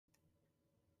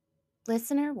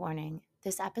Listener warning: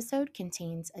 this episode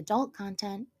contains adult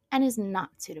content and is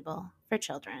not suitable for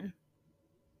children.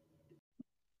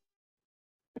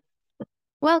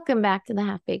 Welcome back to the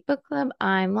Half Baked Book Club.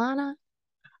 I'm Lana.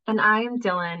 And I am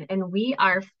Dylan, and we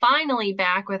are finally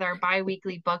back with our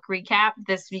bi-weekly book recap.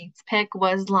 This week's pick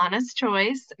was Lana's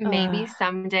Choice, Maybe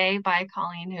Someday by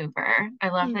Colleen Hoover. I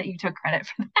love that you took credit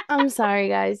for that. I'm sorry,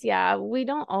 guys. Yeah, we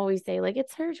don't always say like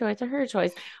it's her choice or her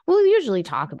choice. We'll usually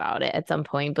talk about it at some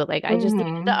point, but like I just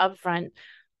needed to upfront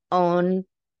own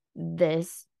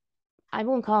this. I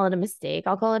won't call it a mistake.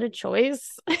 I'll call it a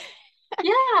choice.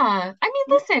 Yeah. I mean,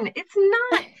 listen,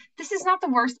 this is not the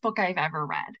worst book I've ever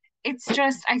read. It's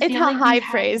just, I It's feel a like high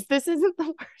praise. This isn't the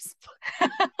worst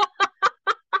book.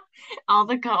 All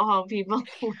the Coho people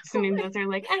listening to this are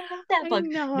like, I love that book.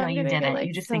 No, No, I'm you gonna get didn't. like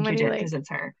You just so think you many did like because it's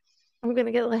her. I'm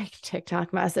gonna get like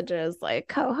TikTok messages like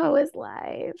Coho is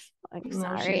live. I'm No,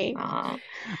 she's sorry. not.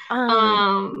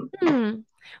 Um,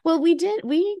 well,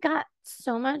 we got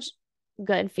so much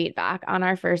good feedback on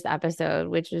our first episode,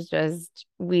 which is just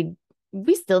we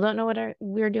still don't know what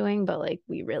we're doing, but like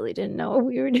we really didn't know what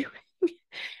we were doing.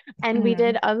 And we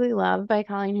did Ugly Love by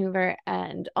Colleen Hoover.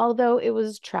 And although it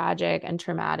was tragic and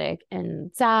traumatic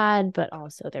and sad, but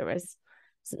also there was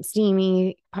some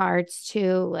steamy parts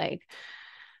too, like,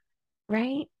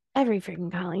 right? Every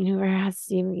freaking Colleen Hoover has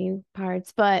steamy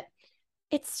parts, but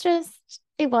it's just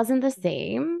it wasn't the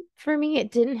same for me.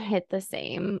 It didn't hit the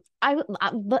same.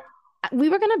 But we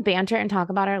were gonna banter and talk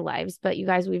about our lives, but you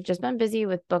guys, we've just been busy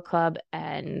with book club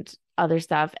and other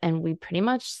stuff, and we pretty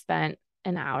much spent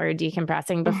an hour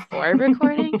decompressing before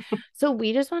recording. So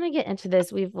we just want to get into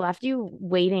this. We've left you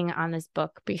waiting on this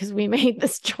book because we made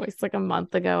this choice like a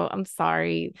month ago. I'm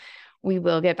sorry. We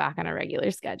will get back on a regular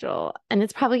schedule. And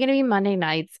it's probably going to be Monday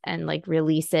nights and like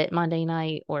release it Monday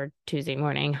night or Tuesday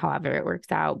morning, however it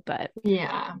works out. But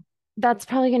Yeah. that's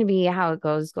probably going to be how it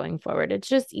goes going forward. It's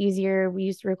just easier. We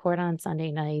used to record on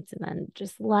Sunday nights and then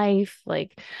just life.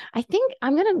 Like, I think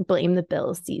I'm going to blame the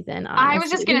Bills season, I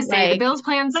was just gonna honestly. say the Like, Bills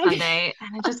play on Sunday,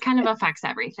 and it just kind of affects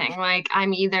everything. Like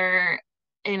I'm either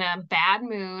in a bad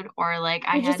mood or like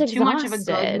I you're just had too much of a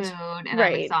good exhausted. mood and I'm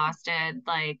Right. exhausted.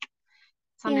 Like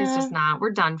Sunday's Yeah. just not. We're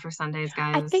done for Sundays,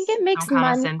 I think guys. it Don't makes count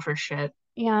us in for shit.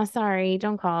 Yeah, sorry,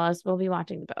 don't call us. We'll be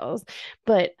watching the Bills.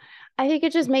 But I think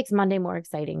it just makes Monday more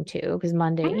exciting too, because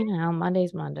Monday, Mhm.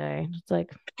 Monday's Monday. It's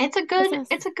like It's a this good is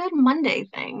it's a good Monday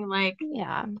thing. Like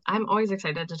yeah. I'm always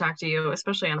excited to talk to you,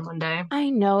 especially on a Monday. I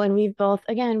know, and we've both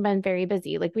again been very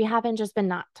busy. Like we haven't just been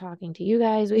not talking to you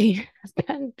guys. We have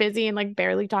been busy and like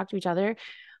barely talk to each other.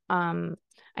 Um,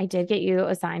 I did get you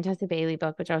a signed Tessa Bailey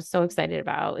book, which I was so excited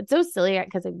about. It's so silly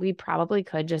because we probably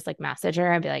could just like message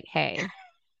her and be like, hey.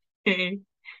 Hey,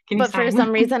 can you But for sign?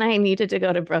 some reason I needed to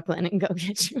go to Brooklyn and go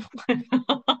get you.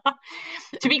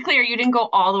 To be clear, you didn't go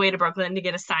all the way to Brooklyn to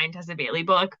get a signed Tessa Bailey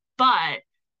book, but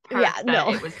Yeah, perks that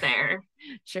no. it was there.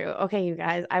 True. Okay, you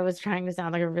guys. I was trying to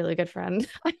sound like a really good friend.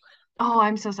 Oh,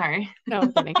 I'm so sorry. No,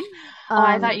 I'm kidding. Oh,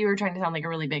 I thought Um, you were trying to sound like a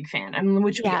really big fan, and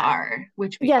which we yeah, are,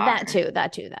 which we yeah, that are. too,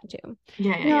 that too, that too.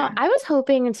 Yeah, yeah, No, yeah. I was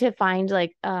hoping to find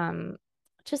like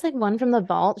just like one from the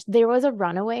vault. There was a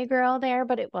runaway girl there,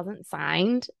 but it wasn't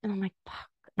signed. And I'm like, fuck,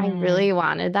 I Mm, really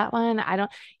wanted that one. I don't,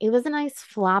 it was a nice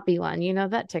floppy one. You know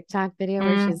that TikTok video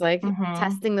where she's like mm-hmm.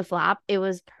 testing the flop? It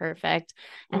was perfect.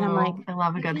 And I'm like, Oh, I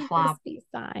love a why good can't this flop. be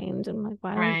signed? I'm like,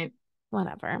 why don't Right.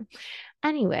 whatever.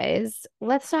 Anyways,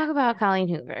 let's talk about Colleen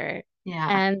Hoover Yeah.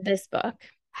 and this book.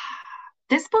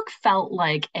 This book felt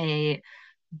like a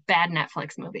bad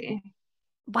Netflix movie.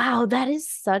 Wow, that is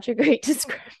such a great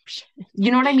description.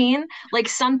 You know what I mean? Like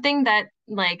something that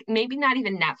like maybe not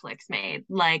even Netflix made,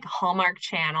 like Hallmark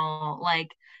Channel, like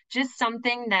just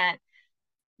something that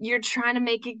you're trying to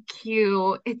make it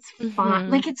cute. It's fine.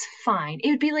 Hmm. Like it's fine. It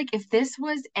would be like if this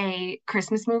was a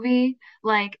Christmas movie,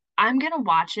 like I'm gonna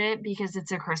watch it because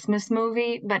it's a Christmas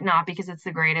movie, but not because it's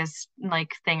the greatest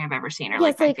like thing I've ever seen or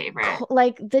like Yes, my like favorite.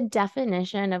 like the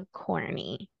definition of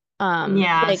corny. Like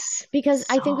Yes, because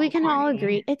I think we so can all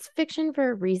agree corny. it's fiction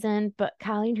for a reason, but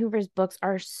Colleen Hoover's books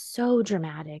are so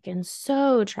dramatic and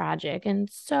so tragic and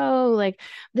so like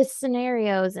the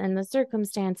scenarios and the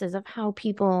circumstances of how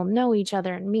people know each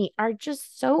other and meet are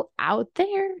just so out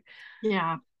there.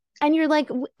 Yeah, And you're like,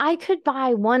 I could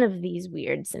buy one of these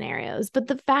weird scenarios, but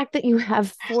the fact that you have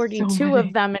so 42 of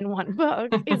many. them in one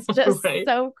book is just Right.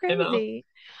 so I know. crazy.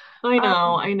 I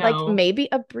know. I Like know. maybe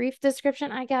a brief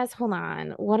description, I guess. Hold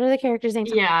on. What are the characters'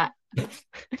 names? Yeah.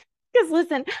 Because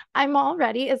listen, I'm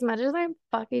already, as much as I'm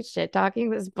fucking shit talking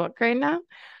this book right now,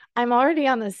 I'm already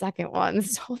on the second one.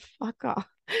 So fuck off.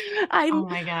 Oh I'm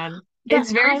my God. the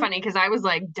It's very I'm funny because I was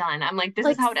like done. I'm like, this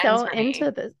is like how it ends so for me.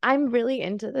 into this. I'm really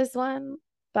into this one.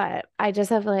 But I just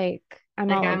have like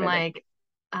Like I'm like,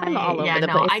 I'm all over yeah, the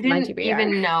no, place I with my didn't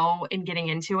TBR. even know in getting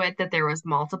into it that there was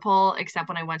multiple, except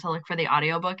when I went to look for the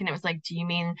audiobook and it was like, do you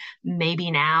mean maybe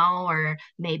now or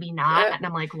maybe not? And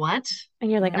I'm like, what? And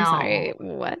you're like, I'm sorry, No.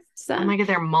 what? I'm like, are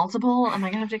there multiple? Am I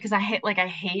gonna have to? Because I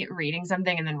hate reading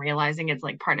something and then realizing it's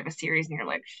like part of a series and you're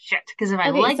like, shit. Because if I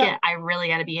Okay, like so it, I really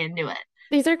got to be into it.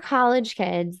 these are college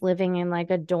kids living in like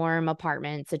a dorm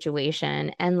apartment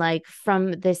situation. And like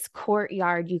from this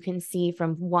courtyard, you can see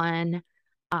from one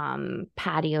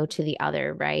patio to the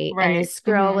other, right? And Right.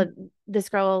 Hmm. this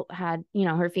girl had, you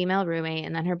know, her female roommate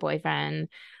and then her boyfriend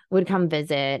would come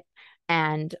visit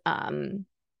and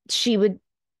she would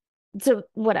so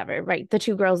whatever, right? The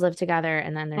two girls live together,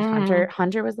 and then there's Hunter. Hmm.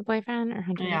 Hunter was the boyfriend, or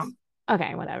Hunter Yeah. was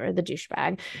okay, whatever, the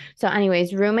douchebag. So,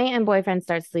 anyways, roommate and boyfriend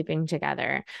start sleeping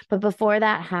together. But before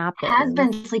that Has happens,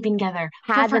 been sleeping together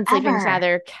for had been sleeping forever.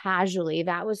 together casually.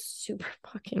 That was super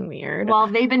fucking weird. Well,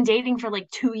 they've been dating for like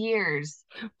 2 years.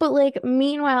 But like,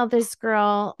 meanwhile, this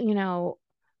girl, you know,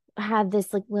 had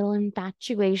this like little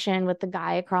infatuation with the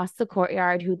guy across the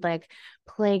courtyard who'd like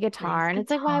play guitar. Plays And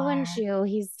it's like, why wouldn't guitar. you?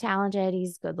 He's talented,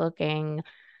 he's good looking.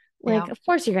 Like, Yep. of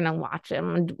course you're gonna watch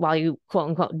him while you quote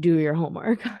unquote do your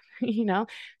homework, you know?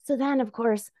 So then of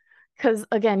course, because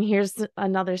again, here's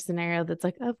another scenario that's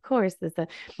like, of course,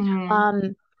 Hmm.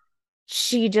 um,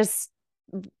 she just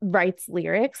writes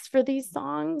lyrics for these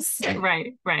songs.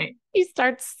 Right. Right. He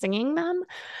starts singing them.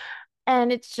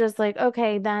 And it's just like,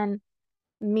 okay, then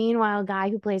meanwhile, guy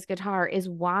who plays guitar is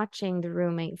watching the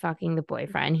roommate fucking the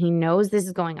boyfriend. He knows this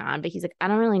is going on, but he's like, I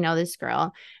don't really know this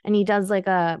girl. And he does like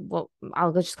well,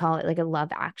 I'll just call it like a love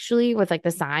actually with like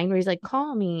the sign where he's like,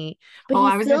 call me. But Oh,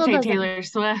 he I was gonna still say doesn't. Taylor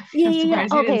Swift. Yeah, I'm yeah,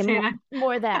 surprised yeah. you didn't Okay, say that.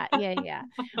 more that. Yeah, yeah.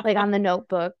 Like on the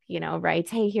notebook, you know, writes,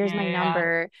 hey, here's Yeah, my yeah,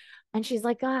 number. And she's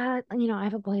like, you know, I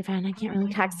have a boyfriend. I can't really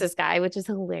text yeah. this guy, which is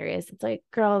hilarious. It's like,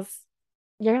 girls,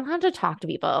 you're allowed to talk to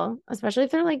people, especially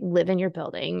if they're like live in your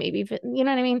building. Maybe if you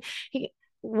know what I mean.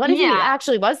 What if he Yeah,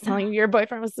 actually was telling you your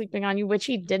boyfriend was sleeping on you, which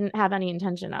he didn't have any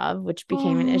intention of, which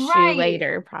became an issue right.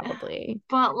 later, probably.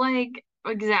 But like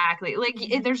exactly.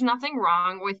 Like there's nothing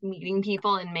wrong with meeting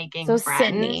people and making So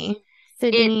friends.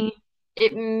 It Sydney,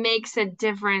 it makes a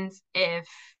difference if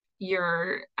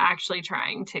you're actually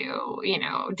trying to,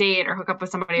 date or hook up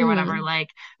with somebody or whatever. mm, Like,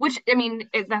 which I mean,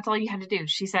 that's all you had to do.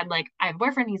 She said, like, I have a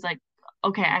boyfriend. He's like,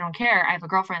 okay, I don't care. I have a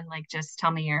girlfriend. Like, just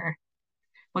tell me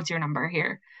what's your number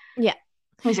here? yeah.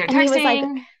 We start And he was like,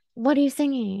 texting. "What are you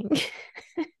singing?"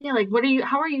 Yeah, like,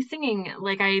 how are you singing?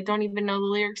 Like, I don't even know the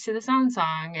lyrics to the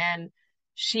song. And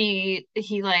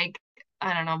he like,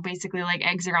 I don't know, basically like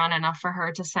eggs her on enough for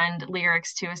her to send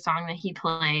lyrics to a song that he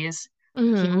plays.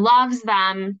 He Hmm. loves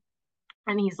them.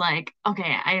 And he's like,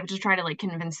 okay, I have to try to like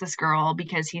convince this girl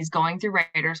because he's going through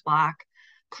writer's block.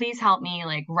 Please help me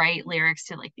like write lyrics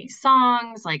to like these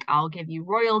songs. Like, I'll give you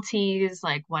royalties,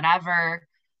 like whatever.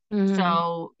 Hmm.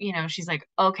 So, she's like,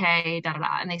 okay, da da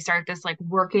da. And they start this like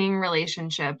working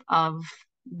relationship of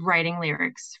writing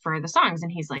lyrics for the songs.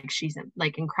 And he's like, she's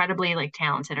like incredibly like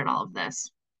talented at all of this.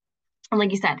 And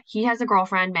like you said, he has a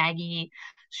girlfriend, Maggie.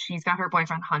 She's got her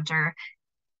boyfriend, Hunter.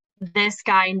 This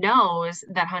guy knows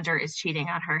that Hunter is cheating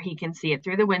on her. He can see it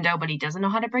through the window, but he doesn't know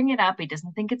how to bring it up. He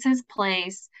doesn't think it's his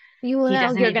place. You He know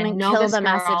doesn't you're gonna even know kill this the girl.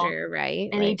 messenger,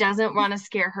 right? And he Like, doesn't want to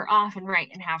scare her off and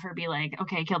have her be like,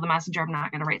 okay, kill the messenger. I'm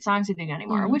not going to write songs with you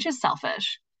anymore, mm. which is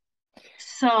selfish.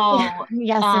 So,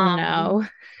 Yes and um, no.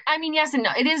 I mean, yes and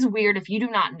no. It is weird if you do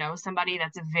not know somebody.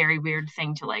 That's a very weird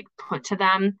thing to like put to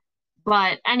them.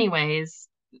 But anyways,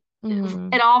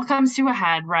 Mm. it all comes to a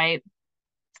head, right?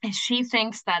 And she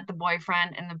thinks that the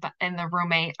boyfriend and the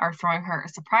roommate are throwing her a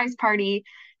surprise party.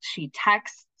 She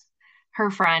texts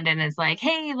her friend and is like,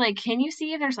 "Hey, like, can you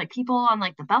see if there's like people on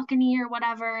like the balcony or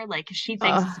whatever?" Like, 'cause she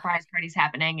thinks a Oh, surprise party's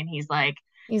happening, and he's like,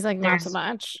 he's like, not so "There's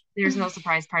much. there's no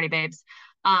surprise party, babes."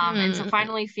 And so Mm.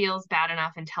 finally feels bad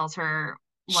enough and tells her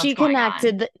what's She going on.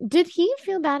 connected did he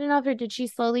feel bad enough or did she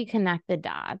slowly connect the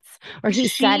dots? Or he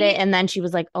said it She and then she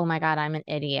was like, "Oh my God, I'm an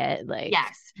idiot." Like,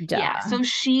 Yes. duh. Yeah. So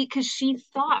because she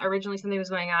thought originally something was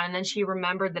going on, and then she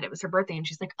remembered that it was her birthday, and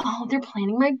she's like, oh, they're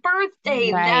planning my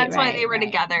birthday. Right, That's why they right, were right.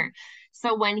 together.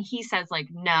 So when he says, like,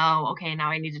 no, okay, now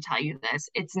I need to tell you this,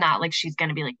 it's not like she's going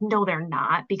to be like, no, they're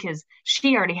not, because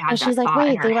she already And had she's that like, thought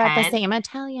in "Wait, her they were at the head, same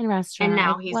Italian and restaurant.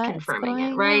 now Like, he's what's confirming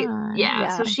it, going right? on?" Yeah.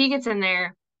 Yeah. So she gets in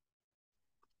there,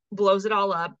 blows it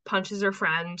all up, punches her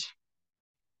friend,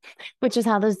 Which is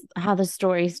how the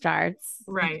story starts.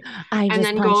 Like, right? I And just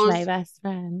then punched my goes best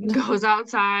friend. goes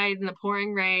outside in the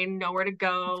pouring rain, nowhere to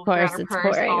Of go, forgot course, her it's purse,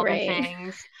 pouring all the rain.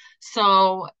 things.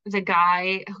 So the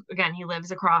guy, again, he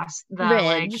lives across the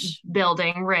like Ridge.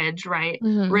 building, Ridge, right?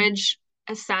 Hmm. Ridge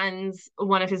sends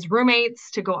one of his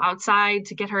roommates to go outside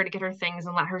to get her things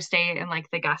and let her stay in like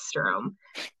the guest room.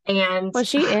 And Was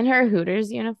she in her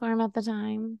Hooters uniform at the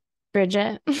time?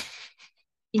 Bridget?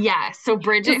 yeah, so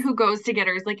Bridget, Just who goes to get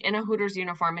her, is like in a Hooters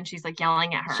uniform and she's like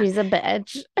yelling at her. she's a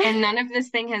bitch. And none of this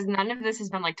has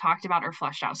been like talked about or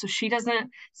fleshed out. So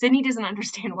Sydney doesn't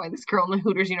understand why this girl in the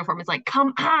Hooters uniform is like,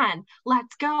 come on,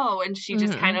 let's go. And she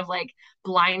just kind Hmm. of like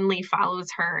blindly follows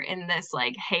her in this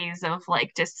like haze of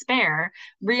like despair,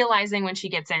 realizing when she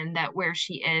gets in that where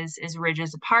she is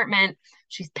Ridge's apartment.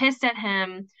 She's pissed at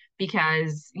him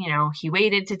because, you know, he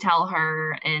waited to tell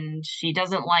her and she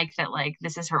doesn't like that, like,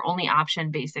 this is her only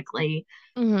option, basically.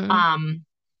 Hmm. Um,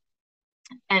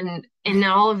 and in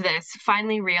all of this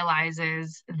finally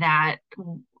realizes that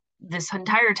this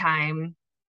entire time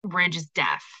Ridge is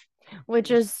deaf.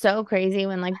 Which is so crazy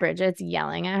when like Bridget's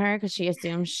yelling at her because she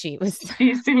assumes she was.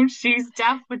 She assumes she's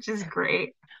deaf, which is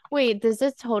great. Wait, this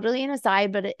is totally an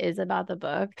aside, but it is about the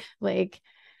book. Like,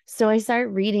 so I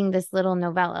start reading this little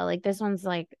novella. Like, this one's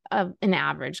like an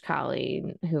average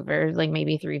Colleen Hoover, like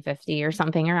maybe 350 or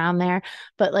something around there.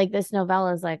 But like, this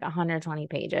novella is like 120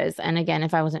 pages. And again,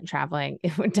 if I wasn't traveling,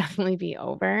 it would definitely be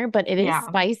over. But it is Yeah.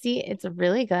 spicy. It's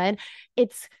really good.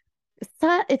 It's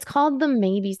it's called The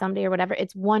Maybe Someday or whatever.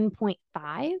 It's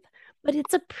 1.5, but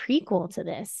it's a prequel to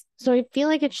this. So I feel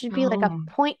like it should be like a Oh,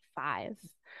 point 0.5.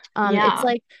 It's yeah.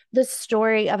 like the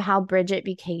story of how Bridget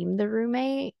became the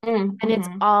roommate. And it's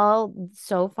Mm-hmm. all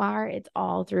so far, it's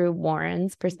all through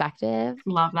Warren's perspective.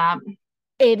 Love that.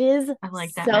 It is I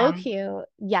like that, so man. cute.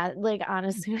 Yeah, like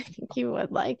honestly, I think you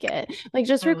would like it. Like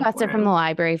just I like request it from the Warren.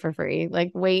 library for free. Like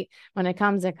wait, when it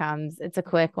comes, it comes. It's a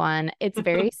quick one. It's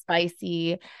very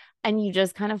spicy. And you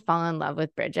just kind of fall in love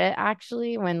with Bridget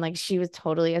actually when like she was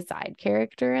totally a side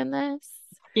character in this.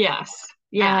 Yes.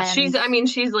 Yeah. And I mean,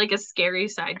 she's like a scary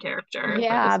side character for this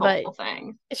yeah, whole but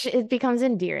thing. it becomes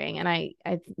endearing and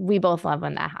we both love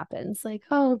when that happens like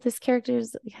oh this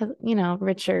character's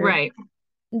richer, Right.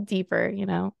 deeper,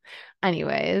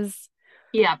 anyways.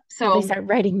 Yeah. So they So start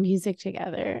writing music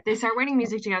together, they start writing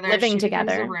music together. living She becomes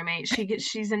the together. roommate.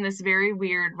 She's in this very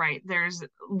weird, right? There's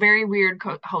very weird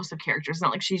host of characters.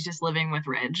 Not like she's just living with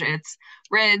Ridge. It's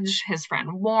Ridge, his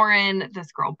friend Warren,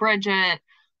 this girl Bridget.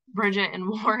 Bridget and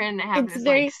Warren have It's this like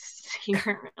very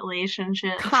secret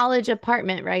relationship. college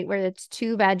apartment, right, where it's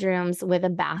 2 bedrooms with a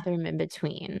bathroom in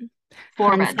between,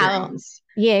 Four hence how. bedrooms.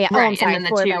 Yeah, yeah. Oh, I'm Right. And sorry, then the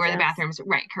four two are the bedrooms. bathrooms.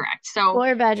 Right, correct. So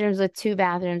 4 bedrooms with 2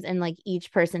 bathrooms, and like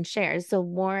each person shares. So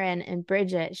Warren and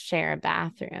Bridget share a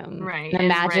bathroom. right. And And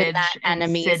imagine Ridge that and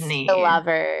enemies to Sydney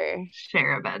lover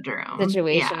share a bedroom.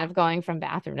 situation Yeah. of going from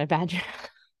bathroom to bedroom.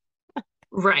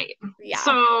 Right. Yeah.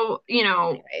 So, you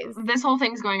know, Anyways. this whole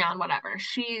thing's going on, whatever.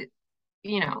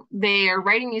 They are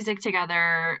writing music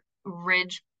together.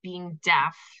 Ridge being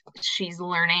deaf, she's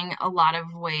learning a lot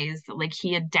of ways that like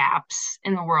he adapts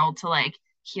in the world to like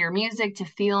hear music, to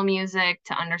feel music,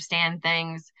 to understand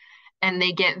things. And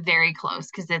they get very close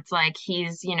because it's like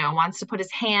he's, wants to put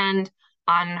his hand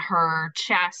on her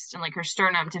chest and like her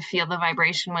sternum to feel the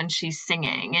vibration when she's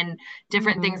singing and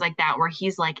different things Mhm. like that, where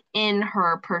he's like in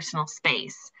her personal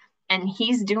space and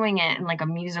he's doing it in like a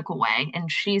musical way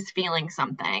and she's feeling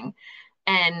something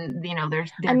and they're I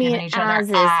they're mean, giving each other as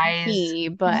is eyes, he,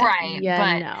 but right,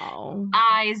 yeah, but no.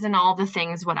 eyes and all the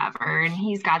things, whatever. And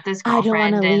he's got this I don't want to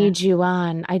girlfriend and lead you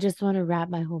on. I just want to wrap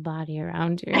my whole body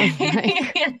around you.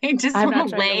 Like, I just I'm want to not trying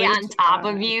to lay lead on you top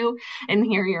of on. you and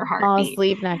hear your Fall heartbeat.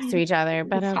 asleep next to each other,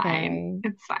 but It's fine. okay.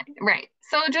 It's fine. Right.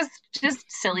 So just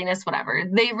silliness, whatever.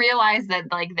 They realize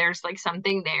that like there's like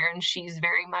something there and she's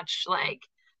very much like,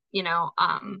 you know,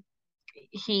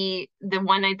 the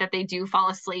one night that they do fall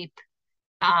asleep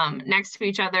next to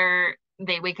each other,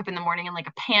 they wake up in the morning in like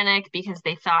a panic because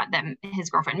they thought that his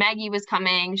girlfriend Maggie was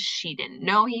coming. She didn't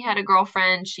know he had a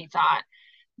girlfriend. She thought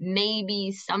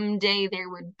maybe someday there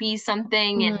would be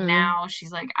something. And Mm. now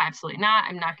she's like, absolutely not.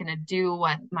 I'm not going to do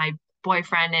what my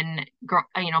boyfriend and girl,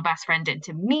 best friend did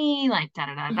to me. Like, da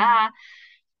da da da.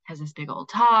 Has this big old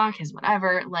talk, has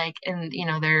whatever, like, and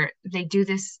they do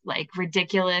this like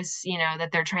ridiculous, that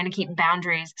they're trying to keep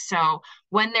boundaries. So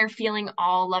when they're feeling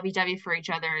all lovey-dovey for each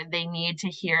other, they need to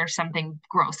hear something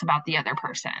gross about the other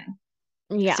person.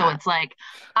 So Yeah. it's like,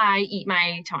 I eat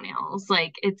my toenails.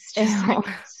 Like it's just Ew. like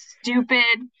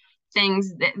stupid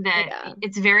things that Yeah.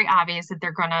 it's very obvious that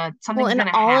Well, something's and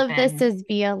gonna all of this happen. is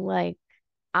via like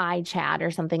iChat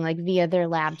or something like via their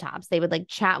laptops. They would like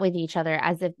chat with each other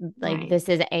as if like Right. this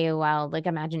is AOL. Like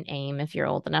imagine AIM if you're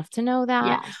old enough to know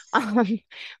that. Yes. Um,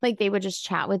 like they would just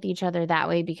chat with each other that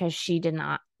way because she did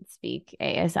not speak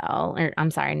ASL or I'm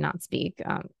sorry, not speak.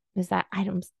 Is that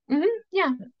items? Yeah.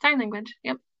 Sign language.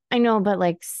 Yep. I know, but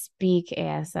like speak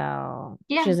ASL.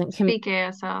 She Yeah, doesn't speak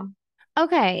ASL.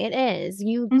 Okay, it is.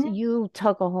 You Hmm. you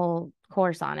took a whole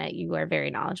course on it. You are very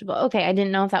knowledgeable. Okay, I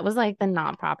didn't know if that was like the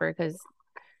not proper because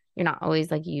you're not always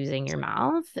like using your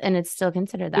mouth and it's still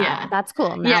considered that. Yeah. That's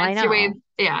cool. Now Yeah, I it's your way of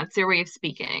know. it's your way of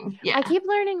speaking. I Yeah. keep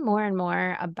learning more and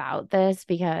more about this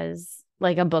because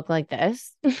like a book like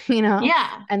this, you know,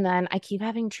 Yeah. and then I keep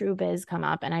having True Biz come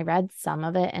up and I read some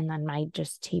of it and then my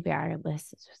just TBR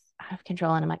list is just out of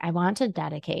control. And I'm like, I want to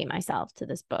dedicate myself to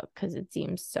this book because it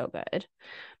seems so good.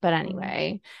 But Mhm.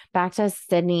 anyway, back to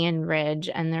Sydney and Ridge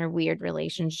and their weird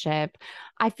relationship.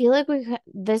 I feel like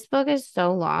this book is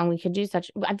so long. We could do such,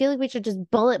 I feel like we should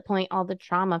just bullet point all the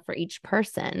trauma for each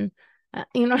person.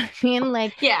 You know what I mean?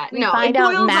 Like Yeah, we no, find it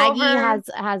out boils Maggie over.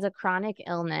 has a chronic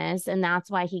illness and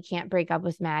that's why he can't break up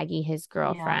with Maggie, his Yeah.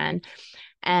 girlfriend.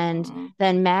 And Mhm.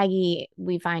 then Maggie,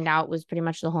 we find out, was pretty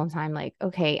much the whole time like,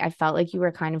 okay, I felt like you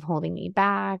were kind of holding me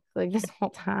back like this whole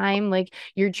time. Like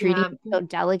you're treating Yeah. me so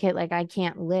delicate, like I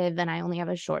can't live and I only have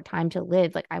a short time to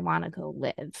live. Like I want to go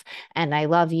live and I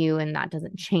love you and that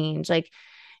doesn't change. Like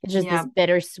it's just Yeah. this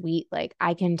bittersweet, like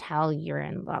I can tell you're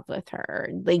in love with her.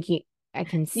 Like I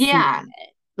can see Yeah. it.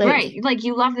 Like Right. Like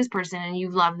you love this person and you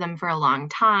love them for a long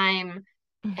time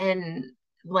and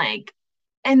like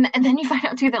and then you find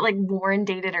out too that like Warren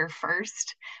dated her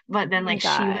first, but oh then my like she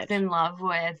was God. in love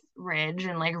with Ridge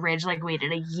and like Ridge like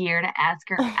waited a year to ask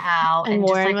her out And and just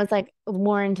Warren like was like,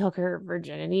 Warren took her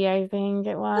virginity, I think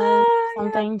it was yeah.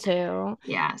 something too.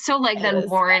 Yeah. So like It then was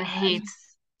Warren bad.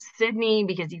 hates Sydney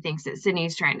because he thinks that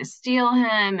Sydney's trying to steal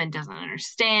him and doesn't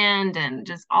understand and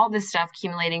just all this stuff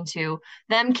accumulating to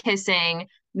them kissing,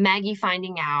 Maggie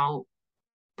finding out,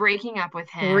 breaking up with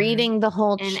him Reading the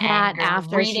whole in chat anger,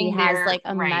 after she reading has their like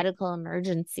a right, medical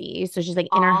emergency. So she's like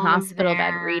in her all of hospital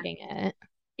bed their reading it.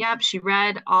 yep, she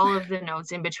read all of the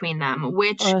notes in between them,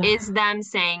 which is Ugh. them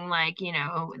saying, like,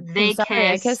 I'm they sorry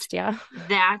I kissed. kissed you.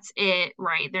 That's it,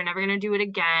 right? They're never gonna do it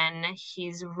again.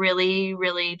 He's really,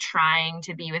 really trying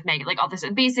to be with Maggie. Like all this.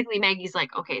 Basically, Maggie's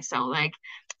like, okay, so like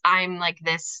I'm like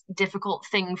this difficult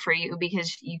thing for you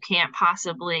because you can't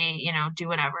possibly, do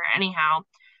whatever. Anyhow,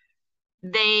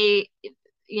 they,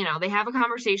 they have a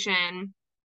conversation.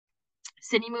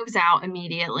 Sydney moves out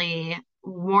immediately.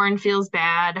 Warren feels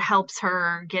bad, helps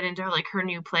her get into like her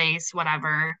new place,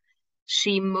 whatever.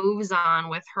 She moves on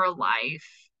with her life.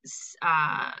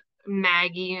 Uh,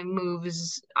 Maggie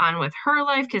moves on with her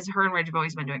life because her and Ridge have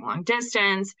always been doing long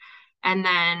distance. And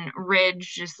then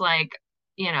Ridge just like,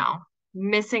 you know,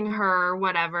 missing her,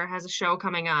 whatever, has a show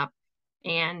coming up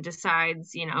and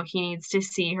decides, he needs to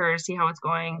see her, see how it's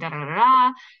going, da da da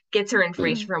da. Gets her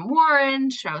information from Warren,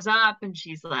 shows up, and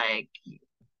she's like,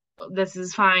 this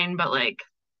is fine, but like,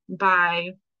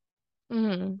 bye.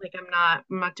 Mhm. Like, I'm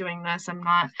not doing this. I'm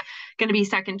not gonna be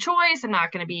second choice. I'm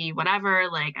not gonna be whatever.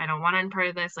 Like, I don't want to be part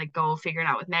of this. Like, go figure it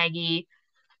out with Maggie.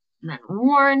 And then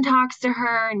Warren talks to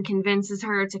her and convinces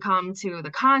her to come to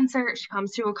the concert. She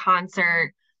comes to a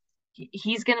concert.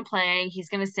 He's gonna play. He's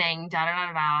gonna sing. Da da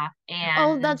da da.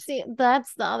 Oh, And that's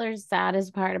the other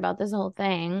saddest part about this whole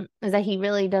thing is that he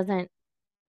really doesn't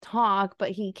talk,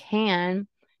 but he can.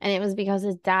 And it was because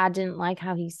his dad didn't like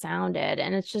how he sounded.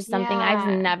 And it's just something I've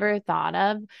yeah. never thought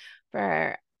of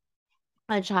for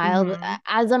a child. Hmm.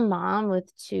 As a mom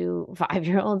with two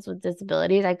 5-year olds with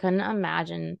disabilities, I couldn't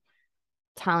imagine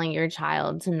telling your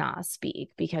child to not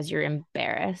speak because you're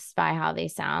embarrassed by how they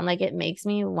sound. Like it makes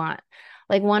me want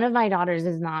like one of my daughters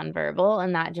is nonverbal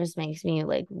and that just makes me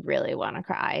like really want to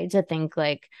cry to think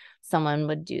like someone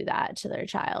would do that to their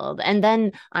child. And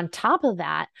then on top of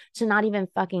that, to not even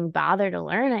fucking bother to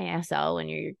learn ASL when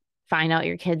you find out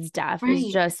your kid's deaf is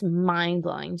Right. just mind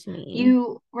blowing to me.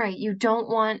 You don't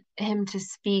want him to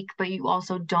speak, but you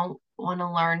also don't want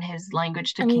to learn his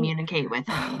language I to mean, communicate with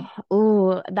him.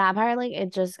 ooh, that part, like,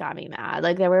 it just got me mad.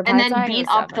 Like, there were And parts then where I beat was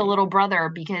up the definitely little brother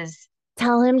because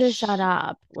tell him to shut he,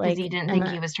 up. because he Like, didn't and think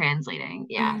then, he was translating. oh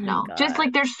Yeah, my no. Just God.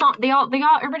 like there's so they all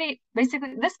everybody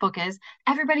basically this book is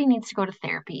everybody needs to go to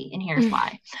therapy and here's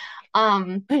why.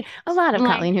 Um A lot of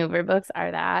like Colleen Hoover books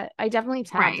are that. I definitely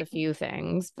tabbed a right. few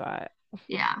things, but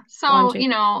Yeah. one, So,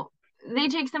 two. they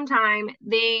take some time.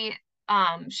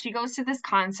 She goes to this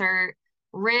concert.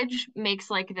 Ridge makes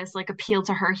like this like appeal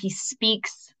to her. He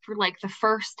speaks for like the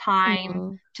first time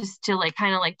Mm-hmm. just to like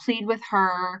kind of like plead with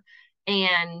her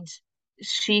and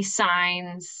she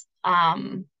signs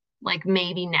like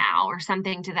maybe now or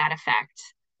something to that effect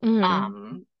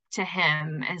Mm-hmm. to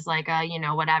him as like a,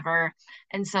 whatever.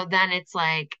 And so then it's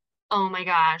like, oh my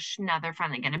gosh, now they're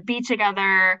finally gonna be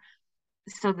together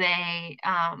so they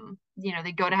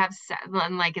they go to have sex,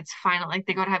 and like it's final, like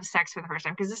they go to have sex for the first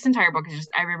time, because this entire book is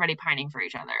just everybody pining for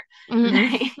each other.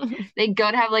 they Mhm. they go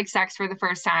to have like sex for the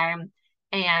first time,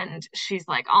 and she's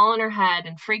like all in her head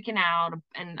and freaking out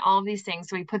and all of these things,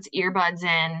 so he puts earbuds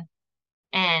in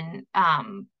and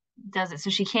does it so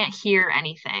she can't hear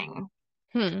anything,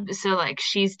 Hmm. so like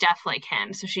she's deaf like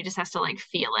him, so she just has to like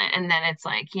feel it, and then it's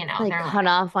like, Like they're cut like,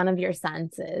 off one of your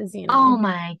senses, you oh know.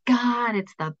 my God,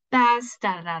 it's the best,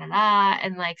 da da da da da.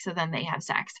 And like, so then they have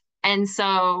sex. And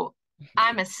so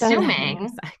I'm So then they have assuming,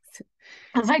 sex.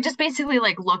 because I just basically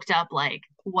like looked up like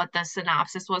what the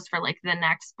synopsis was for like the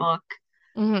next book.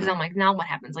 Because I'm Hmm. like, now what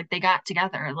happens? Like they got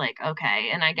together, like,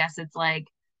 okay. And I guess it's like,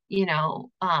 you know,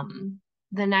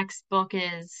 the next book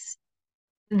is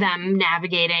them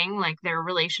navigating like their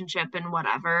relationship and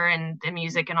whatever, and the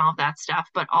music and all of that stuff,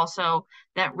 but also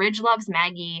that Ridge loves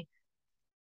Maggie,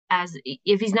 as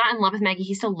if he's not in love with Maggie,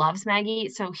 he still loves Maggie.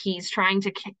 So he's trying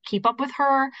to keep up with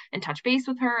her and touch base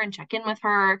with her and check in with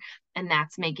her. And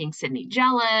that's making Sydney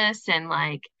jealous. And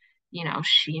like,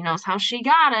 she knows how she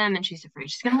got him, and she's afraid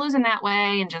she's going to lose him that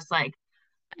way. And just like,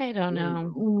 I don't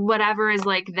know. whatever is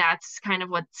like, that's kind of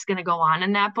what's going to go on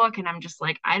in that book. And I'm just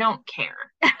like, I don't care.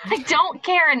 I don't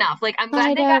care enough. Like, I'm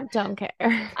glad I they got, don't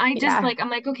care. I just Yeah. like, I'm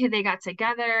like, okay, they got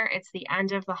together. It's the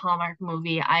end of the Hallmark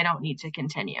movie. I don't need to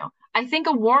continue. I think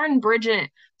a Warren Bridget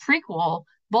prequel,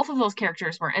 both of those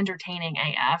characters were entertaining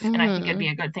AF, and I think it'd be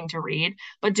Hmm. a good thing to read.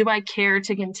 But do I care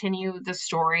to continue the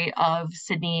story of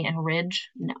Sydney and Ridge?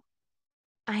 No.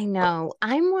 I know.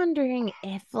 I'm wondering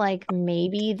if, like,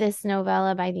 maybe this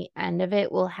novella by the end of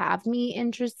it will have me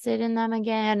interested in them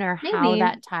again or how Maybe.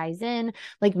 that ties in.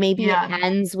 Like, maybe it Yeah.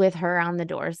 ends with her on the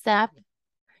doorstep,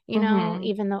 Mm-hmm.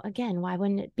 even though, again, why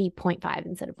wouldn't it be point 0.5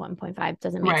 instead of 1.5?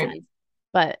 Doesn't make Right. sense.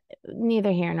 But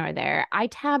neither here nor there. I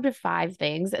tabbed 5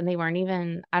 things and they weren't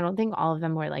even, I don't think all of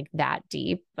them were like that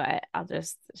deep, but I'll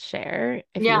just share.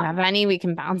 If you Yeah. have any, we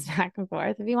can bounce back and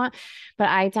forth if you want. But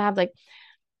I tabbed like,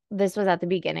 this was at the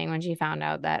beginning when she found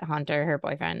out that Hunter, her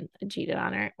boyfriend, cheated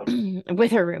on her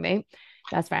with her roommate,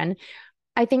 best friend.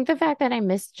 I think the fact that I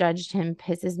misjudged him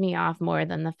pisses me off more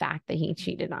than the fact that he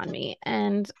cheated on me.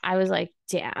 And I was like,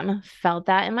 damn, felt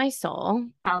that in my soul.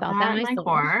 Felt Felt that in that in my my soul.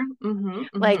 core. Mm-hmm.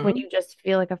 Like when Mm-hmm. you just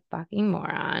feel like a fucking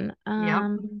moron. Yep.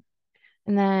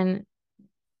 And then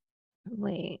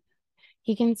wait,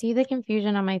 he can see the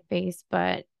confusion on my face,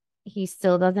 but he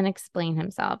still doesn't explain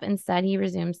himself. Instead, he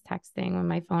resumes texting. When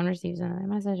my phone receives another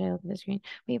message, I look at the screen.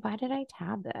 Wait, why did I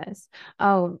tab this?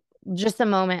 Oh, just a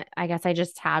moment. I guess I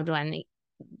just tabbed when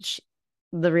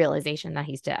the realization that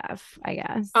he's deaf, I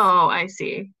guess. Oh, I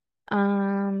see.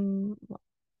 Um,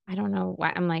 I don't know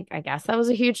why. I'm like, I guess that was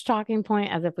a huge talking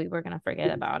point, as if we were gonna forget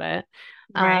about it.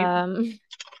 Right. Um,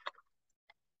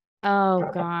 oh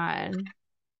God.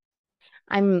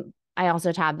 I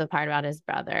also tabbed the part about his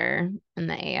brother and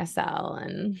the ASL,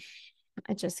 and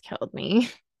it just killed me.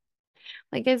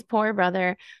 Like his poor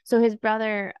brother. So his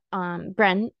brother,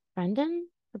 Brendan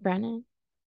or Brennan?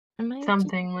 Am I just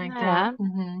Something making like that that. up?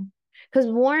 Mm-hmm. Because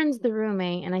Warren's the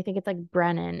roommate, and I think it's like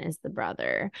Brennan is the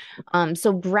brother.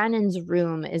 So Brennan's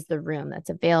room is the room that's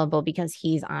available because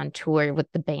he's on tour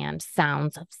with the band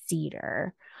Sounds of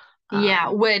Cedar. Yeah,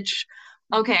 Um, which,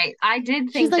 okay, I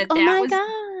did she's think like, that oh that my was,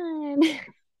 God,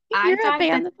 I you're a thought that,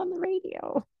 band that's on the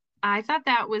radio.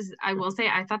 I will say,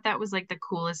 I thought that was like the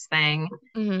coolest thing,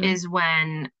 Mhm. is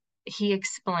when he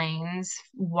explains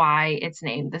why it's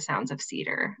named The Sounds of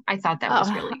Cedar. I thought that was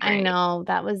Oh, really I great. know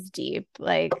that was deep.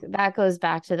 Like that goes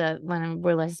back to the when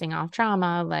we're listing off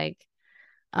trauma, like,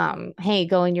 hey,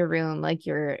 go in your room, like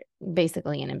you're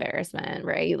basically an embarrassment,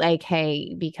 right? Like,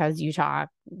 hey, because you talk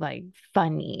like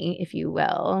funny, if you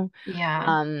will, Yeah.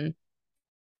 um,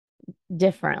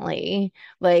 differently.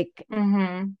 Like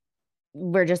Mm-hmm.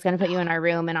 we're just gonna put you in our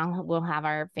room and we'll have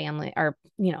our family or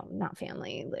not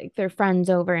family, like their friends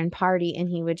over and party, and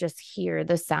he would just hear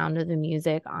the sound of the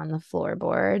music on the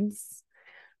floorboards.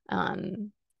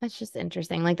 That's just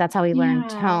interesting. Like that's how he learned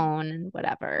Yeah. tone and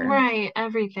whatever. Right.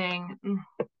 Everything.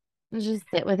 Just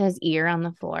sit with his ear on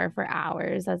the floor for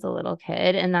hours as a little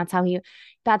kid. And that's how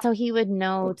he would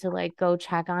know to like go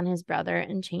check on his brother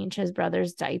and change his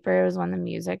brother's diapers when the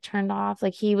music turned off.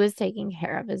 Like he was taking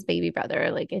care of his baby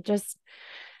brother. Like it just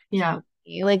Yeah. killed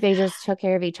me. Like they just took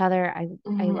care of each other. I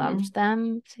Mm-hmm. loved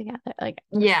them together. Like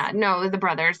just Yeah, no, the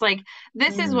brothers. Like,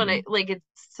 this is what mm. it, like, it's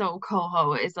so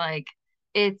coho is like,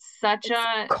 it's such It's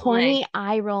a like corny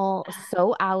eye roll,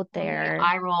 so out funny there.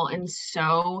 eye roll and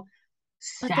so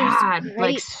But there's sad, like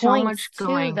great so points much too,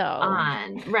 going though.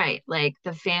 on, right? Like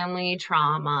the family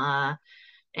trauma,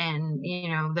 and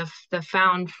the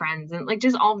found friends, and like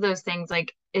just all of those things.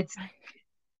 Like, it's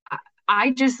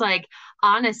I just like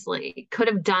honestly could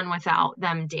have done without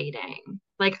them dating.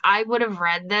 Like I would have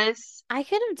read this I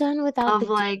could have done without the of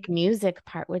deep like, music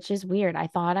part, which is weird. I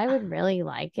thought I would really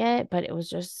like it, but it was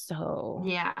just so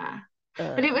yeah.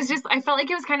 But it uh was just, I felt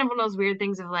like it was kind of one of those weird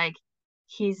things of like,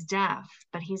 he's deaf,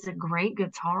 but he's a great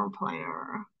guitar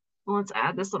player. Well, let's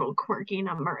add this little quirky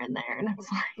number in there. And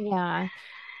it's like, yeah.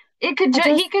 it could I just,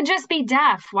 just he could just be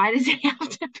deaf. Why does he have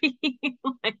to be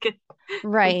like a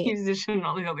right. musician and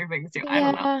all these other things too? I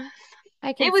don't know. Yeah,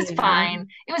 I It can was see that. fine.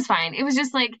 It was fine. It was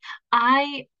just like,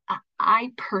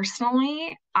 I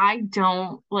personally, I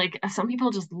don't like, some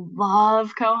people just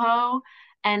love Coho,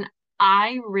 and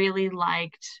I really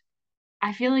liked,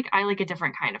 I feel like I like a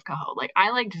different kind of Coho. Like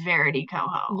I liked Verity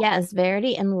Coho. Yes,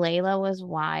 Verity and Layla was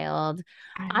wild.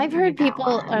 I I've didn't heard read that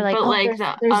people are one, like, but "Oh, like there's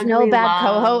the there's no Ugly bad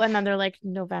Coho," Love. and then they're like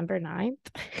November 9th.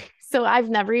 So I've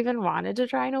never even wanted to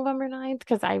try November 9th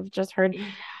because I've just heard,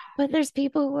 Yeah. but there's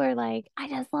people who are like, "I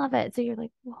just love it." So you're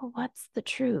like, "Well, what's the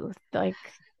truth?"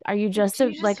 Like, are you just Do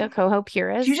you like just a Coho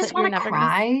do you purist just that you're want to never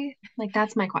gonna cry? Like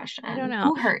that's my I don't question.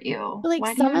 know. Who hurt you? But like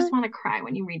Why do you some just of want to cry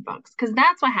when you read books? Because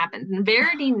that's what happens. And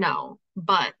Verity, no.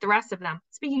 But the rest of them,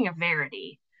 speaking of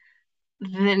Verity,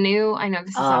 the new, I know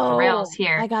this is off the rails oh,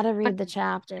 I here, gotta but read the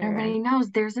chapter. everybody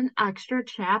knows there's an extra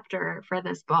chapter for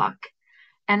this book.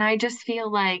 And I just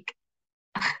feel like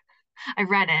I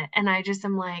read it and I just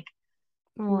am like,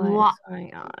 what What's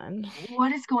going on?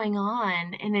 what is going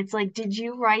on? And it's like, did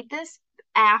you write this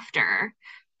after?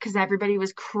 Because everybody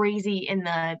was crazy in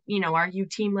the, are you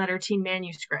team letter, team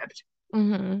manuscript?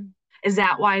 Hmm. Is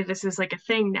that why this is like a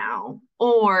thing now?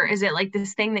 Or is it like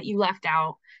this thing that you left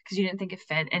out because you didn't think it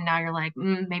fit, and now you're like,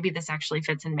 maybe this actually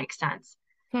fits and makes sense?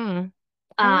 Hmm.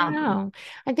 I don't Um, know.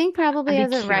 I think I'd probably be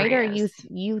as a writer, you curious.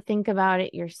 you think about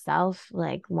it yourself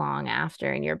like long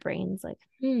after, and your brain's like,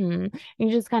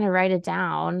 You just kind of write it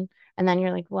down, and then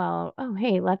you're like, well, oh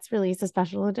hey, let's release a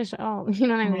special edition. Oh, you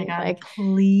know what Oh I my mean? God, Like,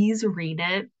 please read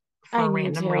it I for a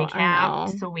need random to. I recap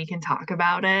know. so we can talk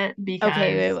about it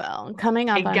Okay, we because will. Coming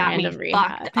up it on got me random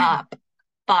fucked rehab. up.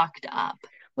 Fucked up.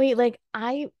 Wait, like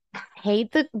I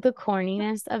hate the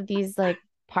corniness of these like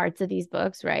parts of these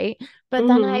books, right? But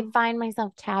then I Hmm. find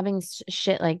myself tabbing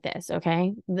shit like this,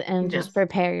 okay? And just Yes.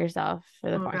 prepare yourself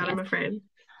for the Oh God, I'm corniness. afraid.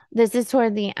 This is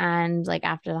toward the end, like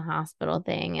after the hospital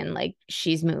thing, and like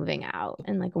she's moving out,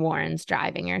 and like Warren's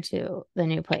driving her to the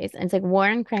new place. And it's like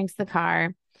Warren cranks the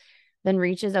car, then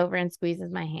reaches over and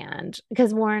squeezes my hand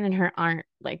because Warren and her aren't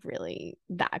like really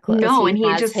that close. No, He and he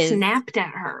has just his snapped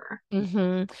at her.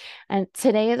 And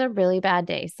today is a really bad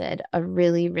day, Sid. A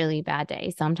really, really bad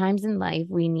day. Sometimes in life,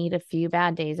 we need a few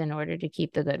bad days in order to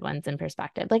keep the good ones in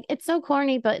perspective. Like, it's so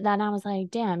corny, but then I was like,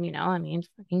 damn, I mean, it's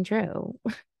fucking true.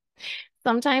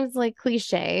 Sometimes, like,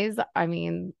 cliches, I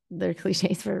mean, they're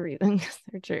cliches for a reason because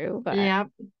they're true, but Yep.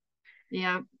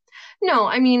 Yep. No,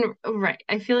 I mean, right.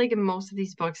 I feel like in most of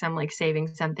these books, I'm like saving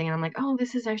something and I'm like, oh,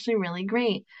 this is actually really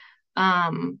great.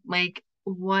 Like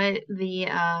what the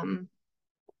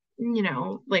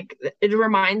like it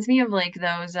reminds me of like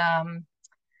those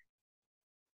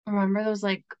remember those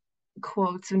like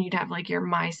quotes when you'd have like your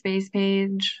MySpace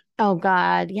page oh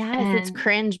God, yes, it's and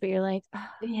cringe, but you're like, oh,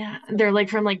 yeah, they're like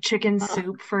from like Chicken oh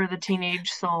Soup for the Teenage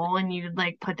Soul, and you'd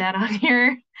like put that on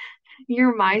your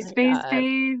my MySpace God.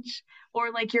 page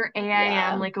or like your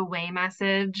AIM Yeah. like away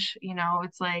message,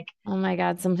 it's like Oh my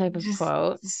God, some type of just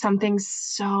quote. something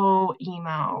so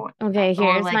emo Okay,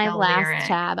 or here's like my a last lyric.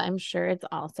 tab. I'm sure it's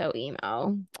also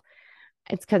emo.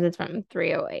 It's because it's from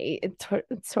 308.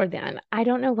 It's toward the end. I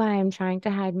don't know why I'm trying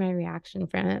to hide my reaction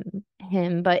from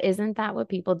him, but isn't that what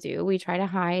people do? We try to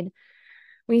hide,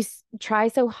 try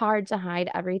so hard to hide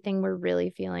everything we're really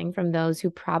feeling from those who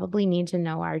probably need to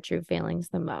know our true feelings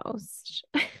the most.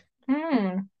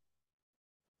 Hmm,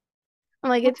 I'm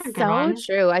like, that's it's a good so one.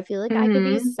 true. I feel like I could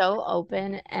be Mm-hmm. so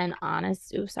open and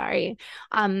honest. Ooh, sorry.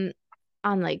 Um,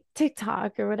 on like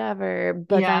TikTok or whatever,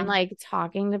 but then Yeah. like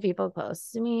talking to people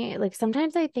close to me, like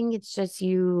sometimes I think it's just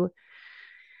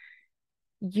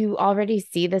you already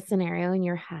see the scenario in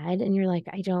your head and you're like,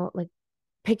 I don't like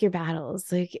pick your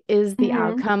battles. Like, is the Mm-hmm.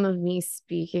 outcome of me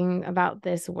speaking about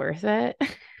this worth it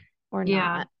or Yeah.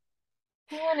 not?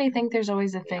 Well, and I think there's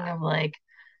always a thing Yeah. of like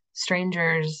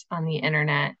strangers on the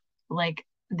internet. Like,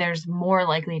 there's more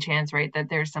likely chance, right, that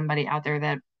there's somebody out there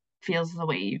that feels the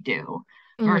way you do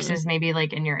Hmm. versus maybe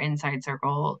like in your inside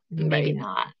circle, maybe Right.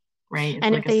 not, right? It's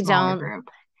And if like a they smaller don't, group.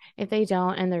 if they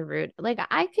don't and they're rude, like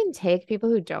I can take people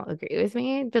who don't agree with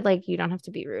me, but like you don't have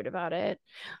to be rude about it.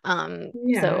 So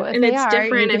Yeah. if And they it's are,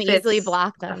 you different can if easily it's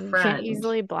block a them. You can't friend.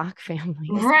 easily block families.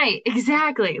 Right,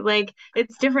 exactly. Like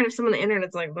it's different if someone on the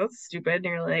internet's like, that's stupid, and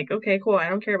you're like, okay, cool, I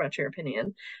don't care about your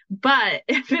opinion. But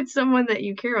if it's someone that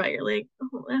you care about, you're like,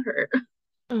 oh, that hurt.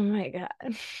 Oh my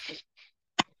God.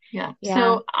 Yeah. Yeah,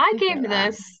 So I I feel gave that.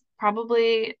 this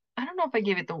probably, I don't know if I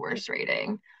gave it the worst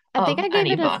rating I think of I gave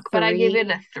any it a book, but I gave it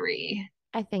a three. three.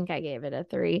 I think I gave it a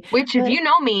three. Which, if But you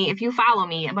know me, if you follow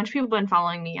me, a bunch of people have been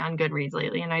following me on Goodreads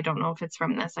lately, and I don't know if it's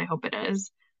from this. I hope it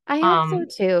is. I hope so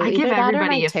too. I give Either that or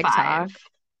my everybody a five. TikTok.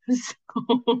 So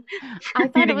I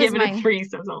for me thought to it was give it a my, three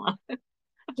says a lot.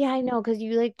 yeah, I know, because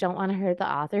you like don't want to hurt the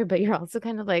author, but you're also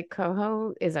kind of like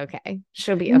Coho is okay.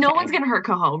 She'll be No one's okay. gonna hurt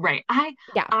Coho, right?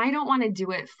 Yeah. I don't want to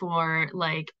do it for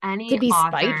like To any be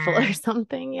spiteful or author.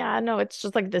 something. Yeah, no, it's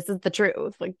just like this is the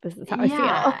truth. Like this is how I feel.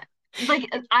 Yeah. Like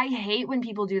I hate when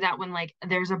people do that when like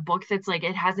there's a book that's like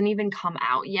it hasn't even come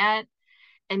out yet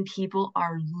and people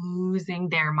are losing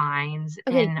their minds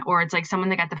Okay. and or it's like someone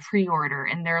that got the pre-order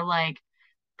and they're like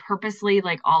purposely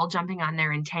like all jumping on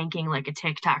there and tanking like a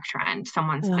TikTok trend,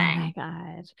 someone's Oh my thing.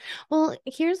 God. Well,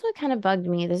 here's what kind of bugged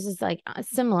me. This is like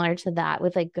similar to that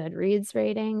with like Goodreads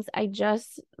ratings. I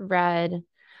just read, oh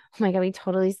my God, we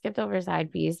totally skipped over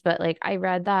side piece, but like I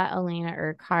read that Elena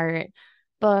Urquhart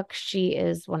book. She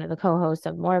is one of the co-hosts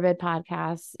of Morbid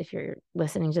podcasts. If you're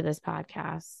listening to this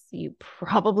podcast, you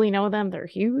probably know them. They're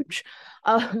huge.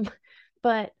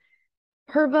 But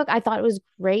her book, I thought it was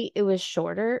great. It was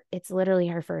shorter. It's literally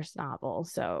her first novel.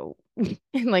 So, and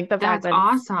like the fact That's that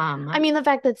it's, I awesome. mean, the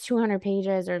fact that it's 200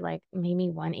 pages or like maybe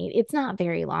 180, it's not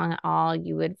very long at all.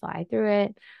 You would fly through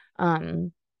it.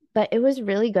 Um, but it was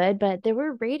really good. But there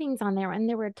were ratings on there and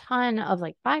there were a ton of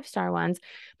like 5-star ones.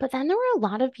 But then there were a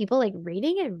lot of people like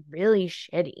rating it really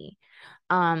shitty.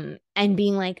 And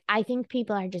being like, I think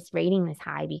people are just rating this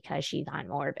high because she's on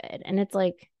Morbid. And it's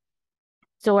like,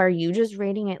 so are you just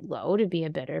rating it low to be a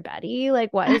bitter Betty?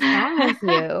 Like, what is wrong with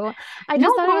you? I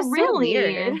just No, thought it but was so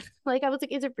weird. really, Like, I was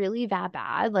like, is it really that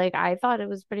bad? Like, I thought it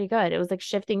was pretty good. It was like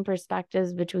shifting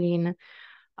perspectives between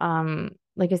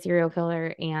like a serial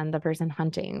killer and the person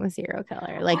hunting the serial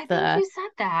killer. oh, Like I think the you said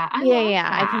that. I yeah, love yeah.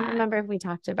 I can't that. remember if we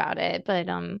talked about it, but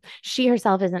she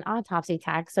herself is an autopsy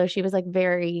tech, so she was like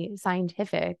very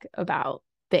scientific about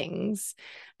things.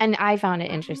 And I found it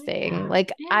I like interesting. that.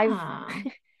 Like I've Yeah.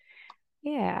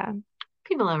 yeah.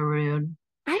 People are rude.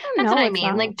 I don't That's know what I what's mean.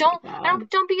 wrong Like, with people.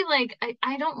 don't be like,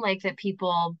 I don't like that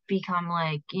people become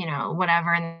like,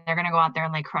 whatever, and they're gonna go out there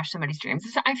and like crush somebody's dreams.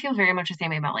 I feel very much the same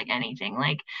way about like anything,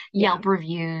 like Yeah. Yelp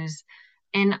reviews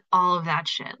and all of that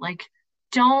shit. Like,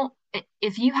 don't,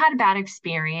 if you had a bad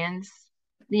experience,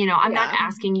 I'm not Yeah.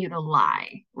 asking you to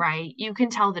lie, right? You can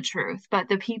tell the truth, but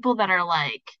the people that are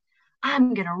like,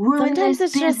 I'm gonna ruin Sometimes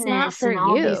this it's just not business for and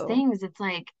all these you. things, it's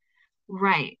like,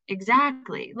 right,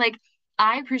 exactly. Like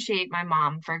I appreciate my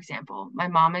mom, for example. My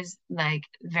mom is like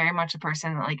very much a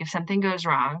person that like if something goes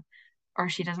wrong or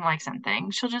she doesn't like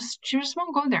something, she just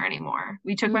won't go there anymore.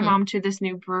 We took my Hmm. mom to this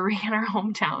new brewery in our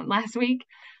hometown last week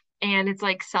and it's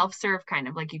like self-serve kind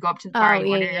of like you go up to the bar, Oh, you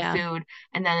yeah, order your yeah. food,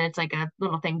 and then it's like a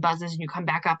little thing buzzes and you come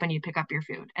back up and you pick up your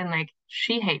food. And like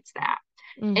she hates that.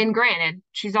 Mm. And granted,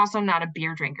 she's also not a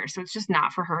beer drinker, so it's just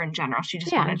not for her in general. She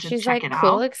just Yeah. wanted to She's check like, it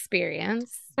cool out.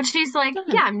 experience. But she's like,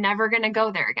 yeah, Done. I'm never going to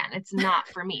go there again. It's not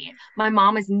for me. My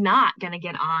mom is not going to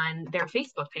get on their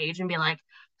Facebook page and be like,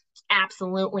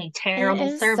 absolutely It terrible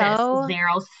is service, so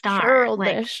 0 star.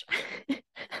 Like, childish.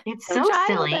 it's So so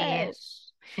silly. childish.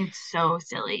 It's so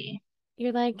silly.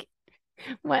 You're like,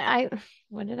 what I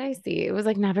what did I see? It was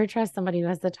like never trust somebody who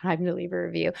has the time to leave a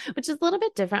review, which is a little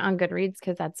bit different on Goodreads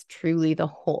because that's truly the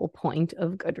whole point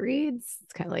of Goodreads.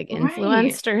 It's kind of like Right.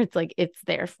 Influencer. It's like it's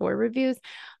there for reviews.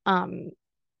 Um,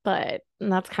 but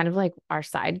that's kind of like our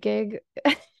side gig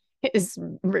is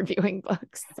reviewing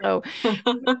books. So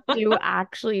we do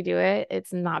actually do it.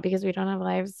 It's not because we don't have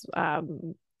lives.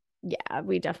 Yeah,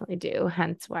 we definitely do.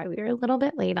 Hence why we were a little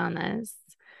bit late on this.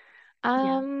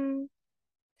 Yeah. Um,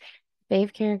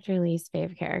 Fave character, least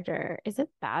fave character. Is it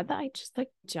bad that I just like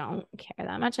don't care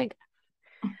that much? Like,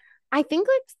 I think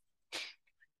like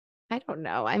I don't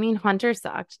know. I mean, Hunter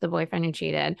sucked, the boyfriend who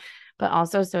cheated, but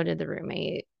also so did the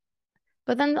roommate.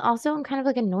 But then also I'm kind of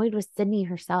like annoyed with Sydney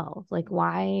herself. Like,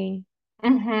 why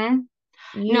Mm-hmm.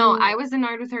 No, I you was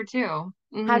annoyed with her too.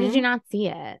 how did Mm-hmm. you not see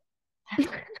it?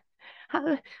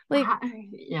 How like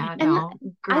Yeah, and no.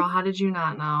 I Girl, how did you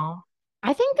not know?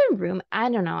 I think the room, I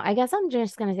don't know. I guess I'm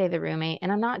just gonna say the roommate,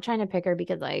 and I'm not trying to pick her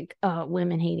because like,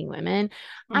 women hating women.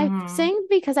 I'm Mm-hmm. saying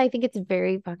because I think it's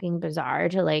very fucking bizarre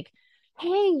to like,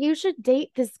 hey, you should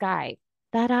date this guy.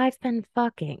 that I've been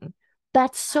fucking.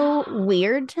 That's so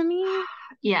weird to me.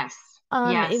 Yes.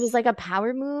 It was Yes. like a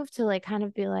power move to like kind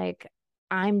of be like,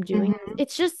 I'm doing this. hmm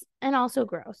It's just, and also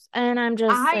gross. And I'm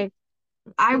just I like,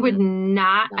 I would mm,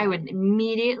 not, I no. would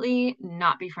immediately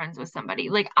not be friends with somebody.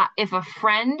 Like if a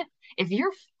friend, if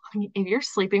you're if you're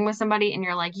sleeping with somebody and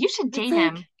you're like, you should It's date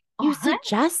like him. you What?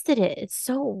 suggested it. It's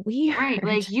so Right. weird.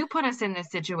 Like you put us in this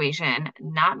situation,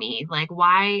 not me. Like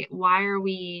why are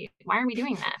we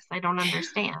doing this? I don't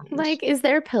understand. Like, is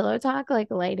there pillow talk,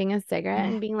 like lighting a cigarette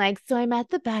and being like, so I met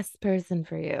the best person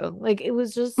for you? Like, it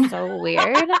was just so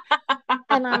weird.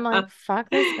 And I'm like, fuck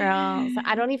this girl. So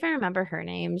I don't even remember her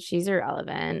name. She's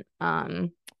irrelevant.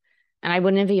 And I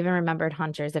wouldn't have even remembered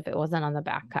Hunters if it wasn't on the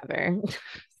back cover.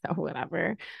 So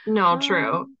whatever. No,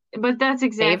 true. Um, But that's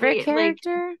favorite exactly like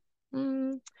character?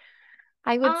 Mm,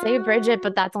 I would say Bridget,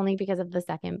 but um that's only because of the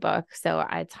second book. So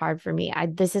it's hard for me.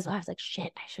 This is why I was like,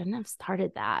 shit, I shouldn't have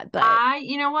started that. But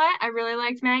you know what? I really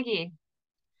liked Maggie.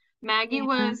 Maggie yeah.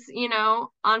 was,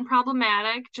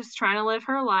 unproblematic, just trying to live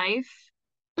her life.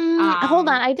 Hold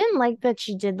on. Um, I didn't like that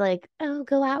she did like, oh,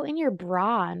 go out in your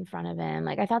bra in front of him.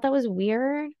 Like I thought that was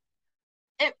weird.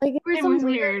 it Like there were it some was weird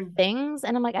weird. things,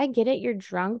 and I'm like, I get it, you're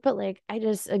drunk, but like I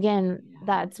just again, Yeah.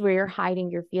 that's where you're hiding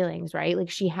your feelings, right? Like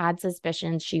she had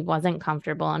suspicions, she wasn't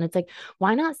comfortable, and it's like,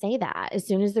 why not say that as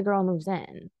soon as the girl moves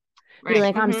in? Be Right.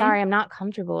 like, I'm sorry, I'm not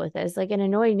comfortable with this. Like it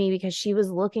annoyed me because she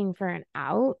was looking for an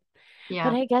out,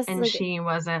 but Yeah. I guess And like she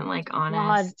wasn't like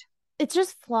flawed. honest. It's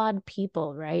just flawed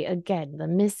people, right? Again, the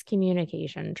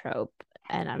miscommunication trope,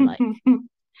 and I'm like,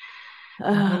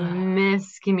 The ugh.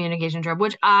 miscommunication trope,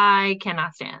 which I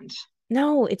cannot stand.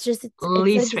 No, it's just it's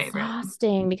Least favorite.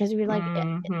 exhausting because you're like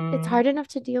it's Hmm hard enough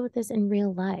to deal with this in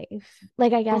real life.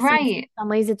 Like I guess in Right. some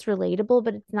ways it's relatable,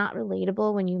 but it's not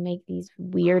relatable when you make these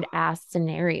weird ass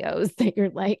scenarios that you're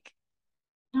like,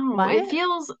 No, what?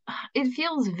 it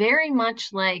feels very much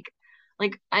like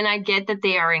and I get that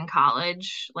they are in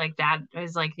college, like that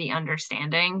is like the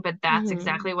understanding, but that's Hmm.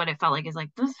 exactly what it felt like is like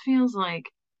this feels like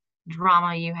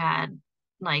drama you had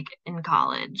like in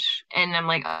college. And I'm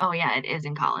like, oh yeah, it is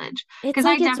in college. It's Because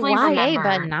I like it's definitely YA,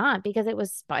 but remember, not because it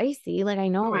was spicy. Like I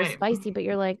know it was right. spicy, but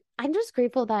you're like, I'm just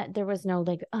grateful that there was no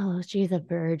like, oh, she's a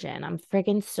virgin. I'm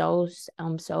so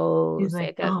He's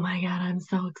like, sick of oh my God, I'm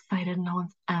so excited. No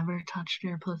one's ever touched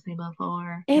your pussy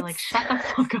before. You're like, it's shut the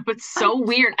fuck up. It's I'm so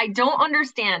weird. I don't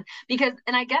understand because,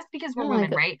 and I guess because we're no,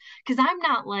 women, like right? Because I'm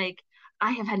not like,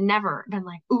 I have had never been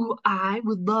like, ooh, I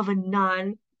would love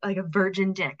like a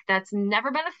virgin dick. That's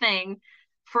never been a thing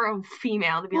for a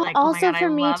female to be well, like, oh my also God, I for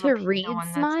me love to no read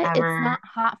one that's smut, it's not ever.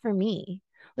 hot for me.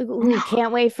 Like, ooh,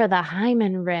 can't wait for the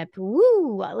hymen rip.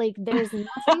 Woo! Like, there's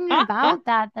nothing about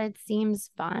that that seems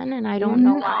fun, and I don't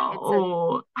know why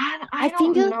No, I I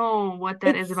think don't know what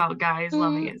that is it's about guys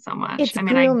loving mm, it so much. it's I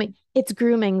mean, I grooming. It's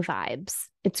grooming vibes.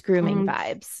 It's grooming it's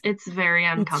vibes. it's very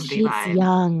It's uncomfy she's vibes.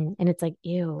 young, and it's like,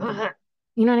 ew. Ugh.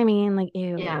 You know what I mean? Like,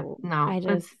 Yeah, ew. no, I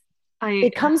just I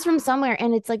it comes from somewhere,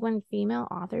 and it's like when female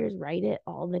authors write it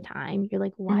all the time, you're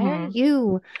like, why are mhm.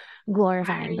 you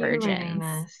Why are glorifying you writing virgins?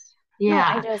 this? No,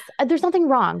 I Yeah. just there's nothing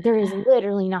wrong. There is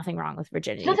literally nothing wrong with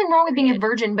There's virginity, nothing wrong with being a period.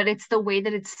 virgin, but it's the way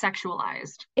that it's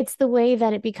sexualized. It's the way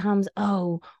that it becomes,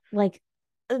 oh, like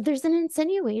there's an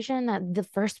insinuation that the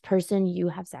first person you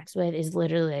have sex with is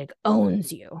literally like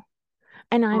owns you.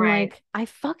 And I'm Right. like, I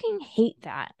fucking hate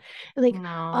that. Like,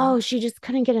 No. oh, she just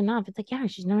couldn't get enough. It's like, yeah,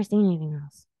 she's never seen anything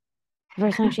else. The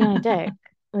first time she had a dick.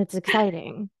 It's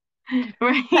exciting.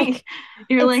 Right. Like,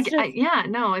 You're it's like, just, yeah,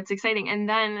 no, it's exciting. And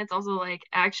then it's also like,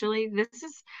 actually,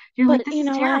 you're like, but this you is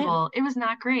know what? terrible. It was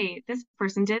not great. This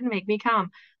person didn't make me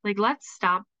come. Like, let's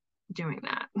stop doing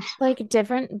that. Like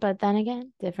different, but then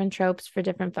again, different tropes for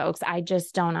different folks. I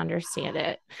just don't understand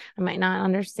it. I might not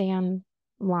understand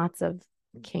lots of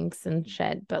kinks and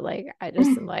shit, but like I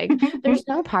just am like, there's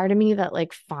no part of me that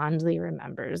like fondly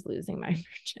remembers losing my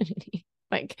virginity.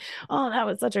 Like, oh, that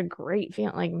was such a great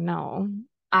feeling. Like, no.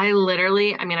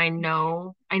 I mean, I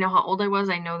know how old I was.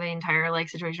 I know the entire like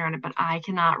situation around it, but I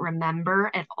cannot remember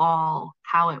at all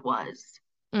how it was.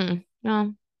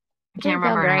 No, I can't didn't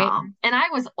feel remember it at great. all. And I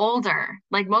was older.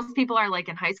 Like most people are like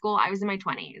in high school. I was in my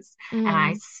 20s and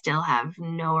I Mm. still have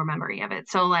no memory of it.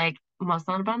 So like must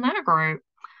not have been that great.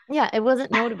 Yeah, it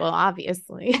wasn't notable,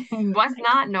 obviously. Was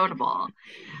not notable.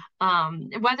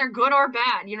 Whether good or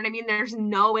bad, you know what I mean? There's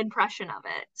no impression of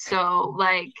it. So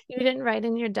like You didn't write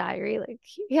in your diary, like,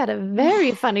 you had a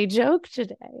very funny joke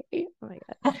today. Oh my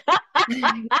God.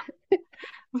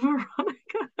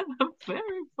 Veronica had a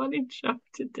very funny joke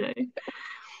today.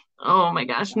 Oh my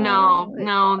gosh. Oh No, my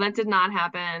no, God. that did not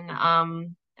happen.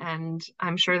 And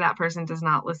I'm sure that person does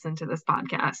not listen to this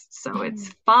podcast, so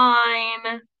it's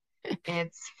fine.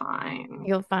 It's fine.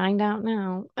 You'll find out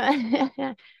now.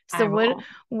 So I will.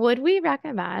 would we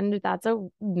recommend? That's a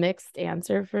mixed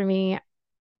answer for me.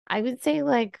 I would say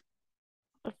like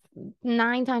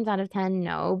 9 times out of 10,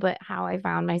 no, but how I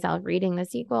found myself reading the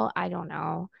sequel, I don't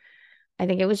know. I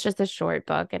think it was just a short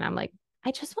book, and I'm like,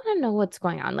 I just want to know what's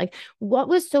going on. Like, what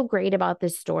was so great about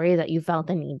this story that you felt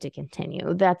the need to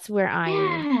continue? That's where I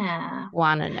Yeah.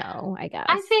 want to know, I I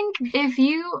guess. think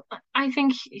I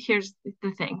think here's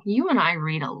the thing. You and I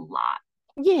read a lot,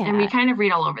 and we Yeah, kind of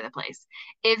read all over the place.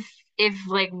 If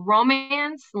like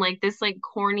romance, like this like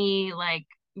corny, like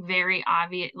very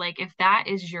obvious, like if that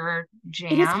is your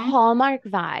it is jam, Hallmark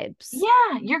vibes.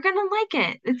 yeah, you're gonna like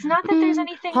it. It's not that there's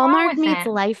anything wrong Hallmark with meets it.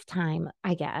 Lifetime,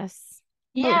 I guess.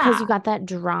 Because you Yeah, got that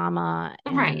drama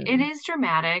right. It and is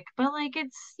dramatic, but like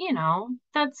it's,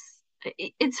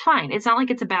 it's fine. It's not like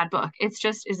it's a bad book. It's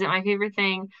just, is it my favorite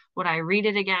thing? Would I read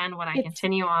it again? Would I it's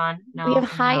continue on? we have No,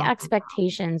 high no, no.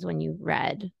 expectations when you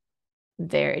read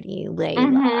Verity, Layla,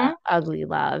 Mm-hmm. Ugly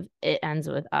Love, It Ends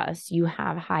With Us. You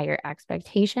have higher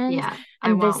expectations. Yeah, I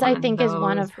And want this, one I of think, is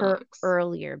one those of her books.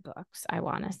 earlier books, I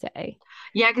want to say.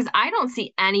 Yeah, because I don't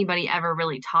see anybody ever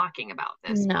really talking about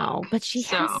this book. No, but she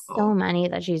has So, so many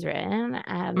that she's written,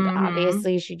 and mm-hmm.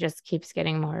 obviously she just keeps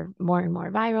getting more and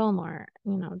more viral, more,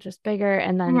 just bigger.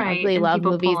 And then Right. Ugly And Love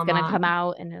people movie pull is them gonna up. come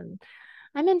out, and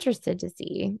I'm interested to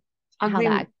see how Ugly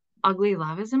that. Ugly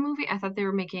Love is a movie. I thought they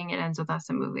were making It Ends With Us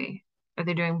a movie. Are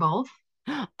they doing both?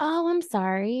 Oh, I'm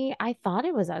sorry. I thought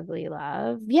it was Ugly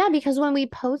Love. Yeah, because when we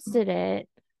posted it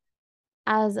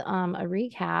as a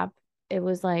recap, it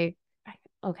was like,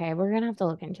 okay, we're gonna have to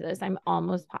look into this. I'm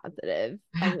almost positive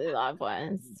Ugly Love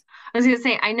was. I was gonna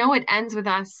say, I know It Ends With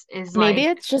Us is Maybe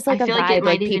like, it's just I like a feel like it vibe,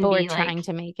 might like even people were be like, trying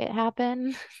to make it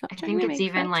happen. I Trying think to it's make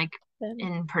even friends like happen.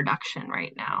 in production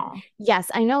right now.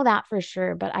 Yes, I know that for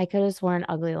sure, but I could have sworn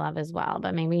Ugly Love as well,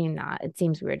 but maybe not. It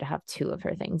seems weird to have two of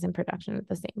her things in production at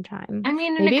the same time. I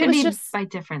mean, and it Maybe it could was be just by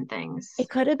different it things.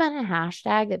 could have been a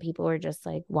hashtag that people were just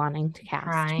like wanting to cast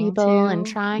Trying people and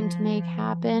to. trying to make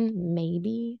happen.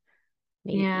 Maybe,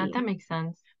 Yeah, maybe. that makes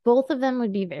sense. Both of them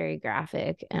would be very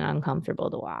graphic and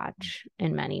uncomfortable to watch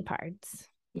in many parts.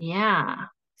 Yeah.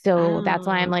 So that's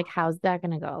why I'm Oh, like, how's that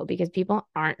going to go? Because people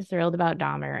aren't thrilled about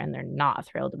Dahmer and they're not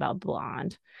thrilled about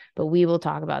Blonde. But we will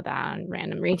talk about that on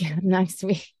Random Recap next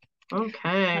week. I don't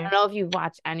okay. know if you've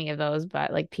watched any of those,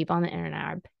 but like people on the internet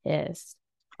are pissed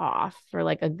off for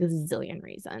like a gazillion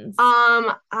reasons.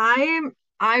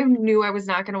 I knew I was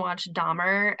not gonna watch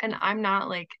Dahmer, and I'm not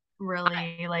like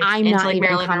really like I'm into not like even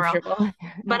Marilyn Monroe. comfortable with it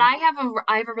at But all. I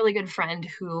have a really good friend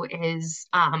who is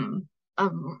a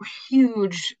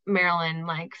huge Marilyn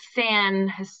like fan,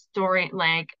 historian,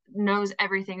 like knows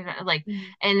everything like, Mm.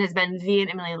 and has been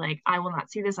vehemently like, I will not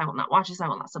see this, I will not watch this, I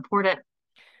will not support it.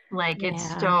 Like it's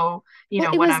Yeah. so,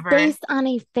 Well, it was whatever. based on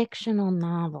a fictional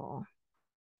novel.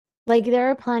 Like there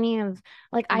are plenty of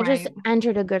like I just Right.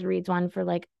 entered a Goodreads one for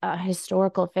like a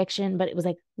historical fiction, but it was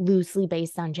like loosely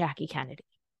based on Jackie Kennedy.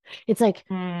 It's like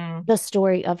Mm. the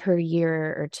story of her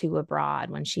year or two abroad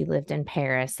when she lived in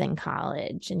Paris in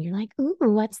college. And you're like, ooh,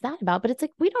 what's that about? But it's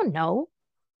like, we don't know.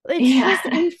 It's just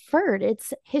Yeah. inferred.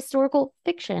 It's historical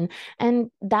fiction. And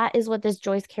that is what this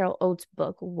Joyce Carol Oates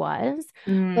book was.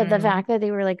 But the Mm. fact that they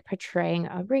were like portraying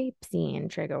a rape scene,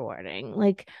 trigger warning,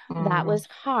 like that Mm. was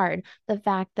hard. The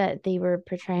fact that they were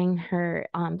portraying her,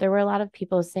 there were a lot of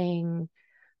people saying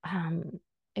um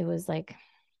it was like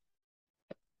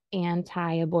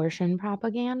anti-abortion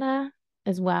propaganda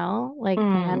as well. Like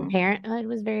Planned Mm. Parenthood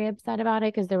was very upset about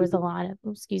it because there was a lot of,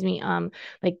 excuse me,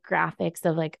 like graphics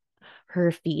of like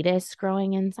her fetus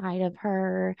growing inside of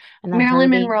her, and then Marilyn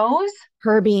Monroe's?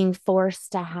 her being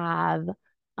forced to have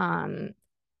um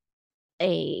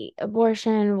a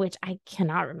abortion, which I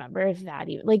cannot remember if that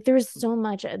even like there was so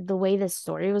much the way this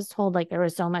story was told, like there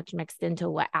was so much mixed into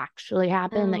what actually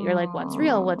happened that you're like, what's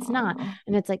real, what's not. Oh.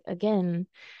 And it's like, again,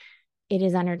 it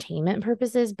is entertainment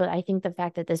purposes, but I think the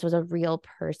fact that this was a real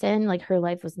person, like her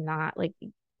life was not like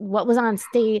what was on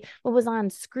stage, what was on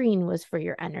screen was for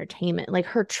your entertainment. Like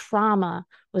her trauma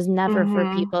was never for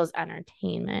Mm-hmm. people's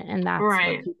entertainment. And that's what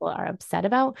Right. people are upset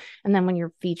about. And then when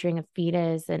you're featuring a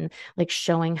fetus and like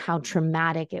showing how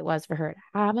traumatic it was for her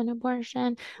to have an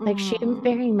abortion, like she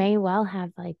very Mm. may well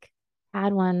have like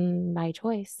had one by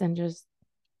choice and just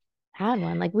had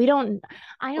one. Like I don't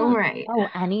Right. know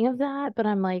any of that, but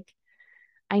I'm like,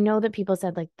 I know that people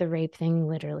said like the rape thing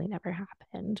literally never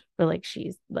happened, but like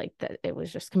she's like that it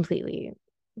was just completely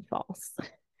false.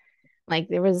 Like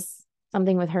there was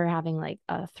something with her having like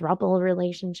a throuple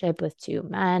relationship with two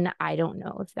men. I don't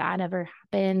know if that ever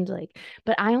happened. Like,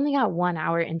 but I only got 1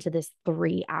 hour into this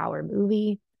 3 hour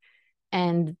movie.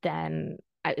 And then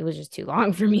it was just too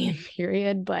long for me,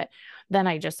 period. But then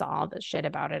I just saw all the shit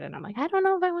about it and I'm like, I don't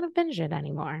know if I want to binge it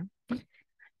anymore. I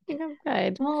think I'm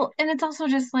good. Well, and it's also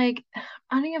just like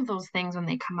any of those things when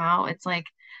they come out, it's like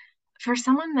for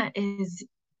someone that is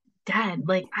dead,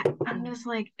 like I'm just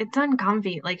like it's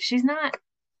uncomfy. Like she's not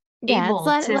Yeah, it's able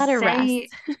let her rest.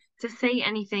 to say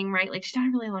anything, right? Like she died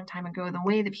a really long time ago. The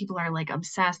way that people are like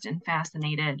obsessed and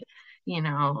fascinated,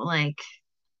 like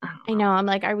I don't I know. know. I'm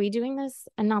like, are we doing this?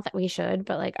 And not that we should,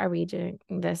 but like, are we doing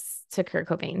this to Kurt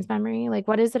Cobain's memory? Like,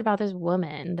 what is it about this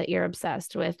woman that you're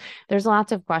obsessed with? There's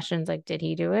lots of questions like, did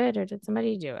he do it or did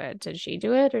somebody do it? Did she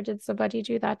do it or did somebody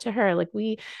do that to her?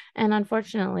 And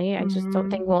unfortunately, I just don't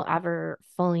think Mm, we'll ever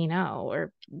fully know,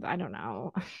 or I don't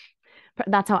know.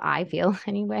 That's how I feel,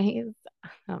 anyways.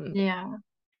 Um, yeah,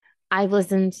 I've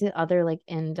listened to other like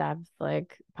in-depth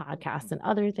like podcasts and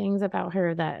other things about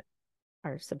her that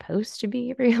are supposed to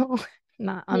be real,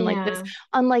 not yeah,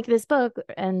 unlike this book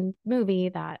and movie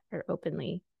that are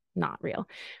openly not real.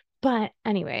 But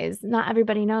anyways, not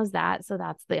everybody knows that, so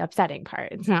that's the upsetting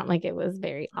part. It's not like it was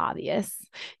very obvious.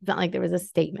 It's not like there was a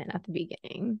statement at the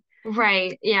beginning.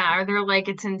 right, yeah. Or they're like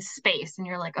it's in space, and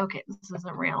you're like, okay, this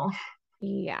isn't real.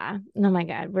 Yeah. Oh my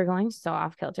God, we're going so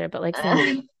off kilter, but like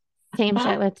same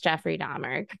shit with Jeffrey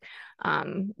Dahmer.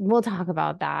 We'll talk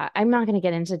about that. I'm not going to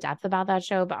get into depth about that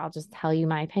show, but I'll just tell you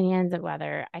my opinions of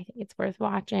whether I think it's worth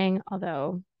watching.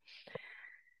 Although I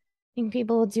think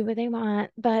people will do what they want,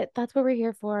 but that's what we're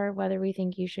here for, whether we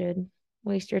think you should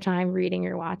waste your time reading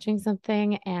or watching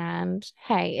something. And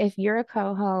hey, if you're a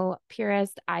coho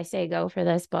purist, I say go for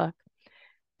this book.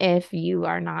 If you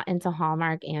are not into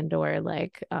Hallmark and or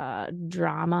like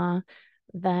drama,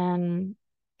 then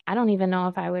I don't even know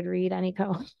if I would read any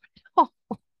coho.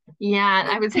 Yeah,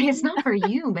 I would say it's not for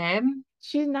you, babe.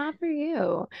 She's not for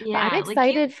you. But I'm Yeah, like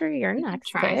excited for your you could next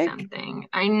try pick. something.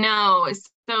 I know.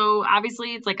 So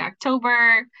obviously it's like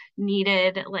October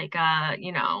needed like a,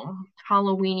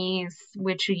 Halloweeny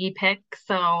witchy pick.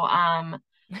 So A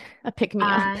pick me up.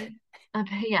 I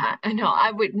yeah, I know.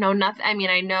 I would know nothing. I mean,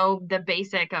 I know the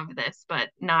basic of this, but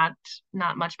not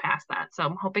much past that. So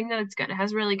I'm hoping that it's good. It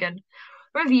has really good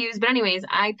reviews. But anyways,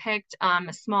 I picked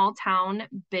Small Town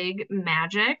Big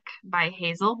Magic by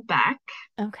Hazel Beck.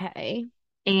 Okay.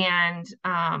 And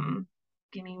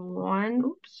give me one.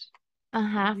 Oops. I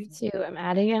have to. I'm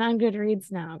adding it on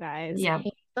Goodreads now, guys. Yeah.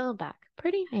 Hazel Beck.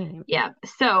 Pretty name. Yeah.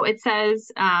 So it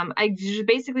says, I just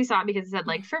basically saw it because it said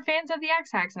like for fans of the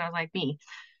X-Hex, and I was like, me.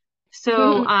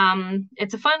 So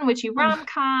it's a fun witchy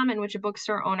rom-com in which a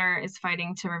bookstore owner is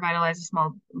fighting to revitalize a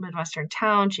small Midwestern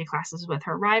town. She clashes with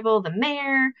her rival, the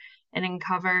mayor, and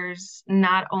uncovers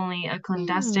not only a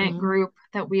clandestine Hmm. group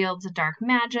that wields a dark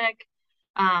magic,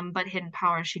 but hidden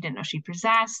powers she didn't know she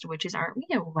possessed, witches aren't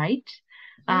real, right?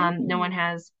 No one Hmm.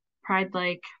 has pride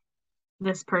like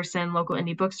this person, local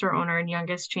indie bookstore owner and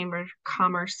youngest chamber of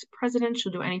commerce president.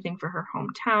 She'll do anything for her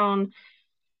hometown.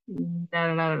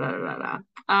 Da, da, da, da, da,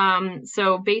 da.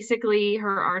 So basically,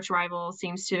 her arch rival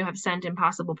seems to have sent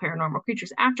impossible paranormal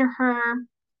creatures after her.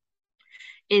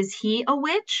 Is he a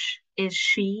witch? Is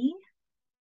she?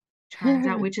 Turns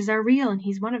out witches are real, and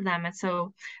he's one of them. And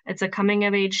so it's a coming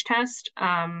of age test,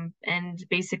 and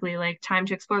basically like time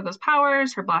to explore those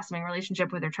powers, her blossoming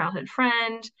relationship with her childhood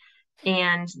friend,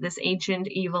 and this ancient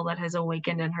evil that has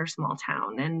awakened in her small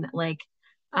town. And like,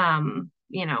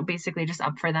 basically just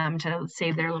up for them to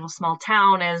save their little small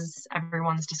town as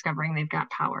everyone's discovering they've got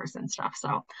powers and stuff.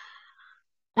 So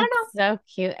I don't That's know. so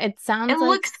cute. It It sounds like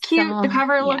looks cute. The so,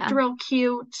 cover looked yeah, real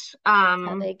cute. that's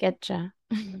how they get you.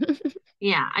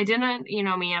 Yeah, I didn't, me,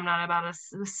 I'm not about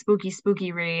a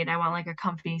spooky read. I want like a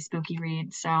comfy spooky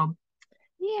read. So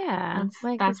Yeah, that's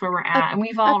like that's where we're a, at. And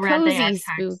we've a all read the cozy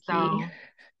X-Hex, spooky.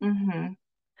 so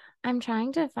I'm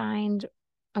trying to find,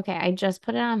 okay, I just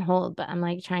put it on hold, but I'm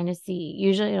like trying to see.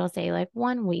 Usually it'll say like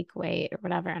 1 week wait or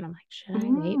whatever. And I'm like, should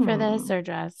I wait for this mm. or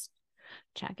just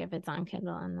check if it's on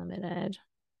Kindle Unlimited?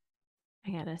 I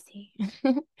gotta see.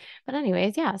 But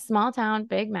anyways, yeah, Small Town,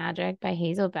 Big Magic by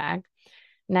Hazel Beck.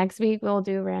 Next week we'll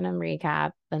do random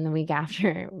recap. Then the week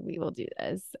after we will do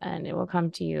this, and it will come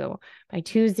to you by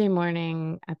Tuesday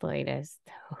morning at the latest,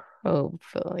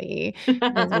 hopefully,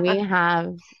 because we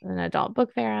have an adult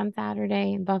book fair on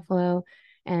Saturday in Buffalo.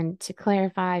 And to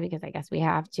clarify, because I guess we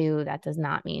have to, that does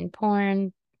not mean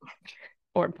porn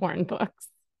or porn books.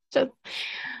 Just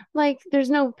like there's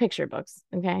no picture books,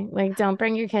 okay? Like don't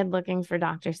bring your kid looking for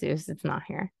Dr. Seuss. It's not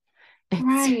here. It's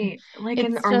Right. Like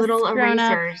in it's our little just grown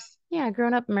up, erasers. yeah,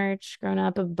 grown up merch, grown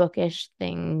up bookish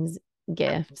things,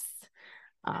 gifts.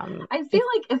 I feel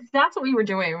like if that's what we were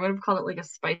doing, we would have called it like a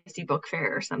spicy book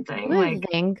fair or You something, would like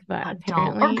think, but adult,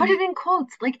 or put apparently, it in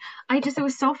quotes. Like, it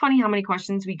was so funny how many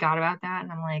questions we got about that.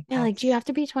 And I'm like, yeah, like, do you have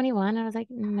to be 21? I was like,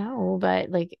 no, but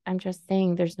like, I'm just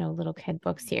saying there's no little kid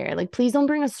books here. Like, please don't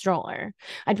bring a stroller.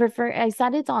 I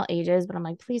said it's all ages, but I'm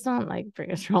like, please don't like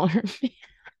bring a stroller.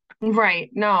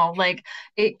 right. No, like,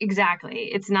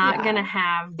 exactly. It's not Yeah. going to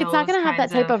have It's not those going to have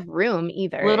that kinds type of of room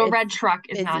either. little It's red truck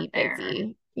is not busy, there,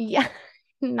 busy. Yeah.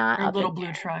 Not or up little in blue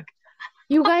there. truck.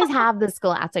 You guys have the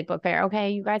Scholastic Book Fair,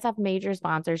 okay? You guys have major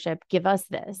sponsorship. Give us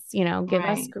this, give us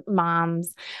Right.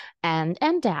 moms and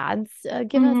dads,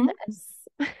 give us Hmm.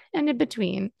 this and in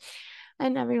between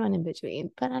and everyone in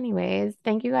between. But anyways,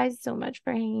 thank you guys so much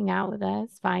for hanging out with us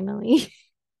finally.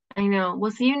 I know. We'll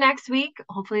see you next week,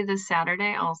 hopefully this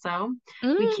Saturday also.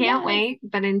 We can't Yes. wait,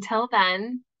 but until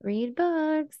then, Read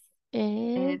books.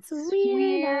 It's it's weird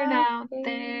weird out out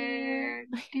there.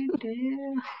 there. Do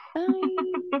do.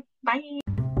 Bye. Bye.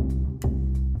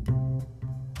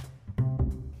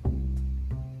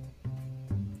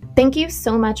 Thank you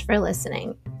so much for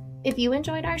listening. If you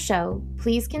enjoyed our show,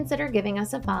 please consider giving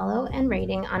us a follow and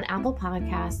rating on Apple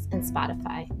Podcasts and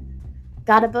Spotify.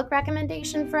 Got a book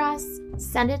recommendation for us?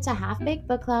 Send it to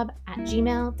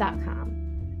halfbakedbookclub@gmail.com.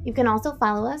 You can also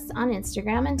follow us on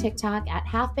Instagram and TikTok at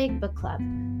Half Baked Book Club.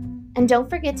 And don't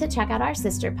forget to check out our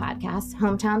sister podcast,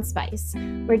 Hometown Spice,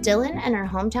 where Dylan and her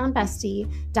hometown bestie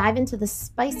dive into the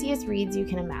spiciest reads you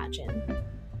can imagine.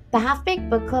 The Half Baked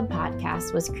Book Club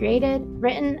podcast was created,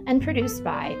 written, and produced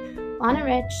by Lana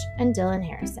Rich and Dylan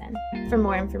Harrison. For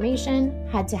more information,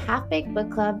 head to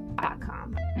halfbakedbookclub.com.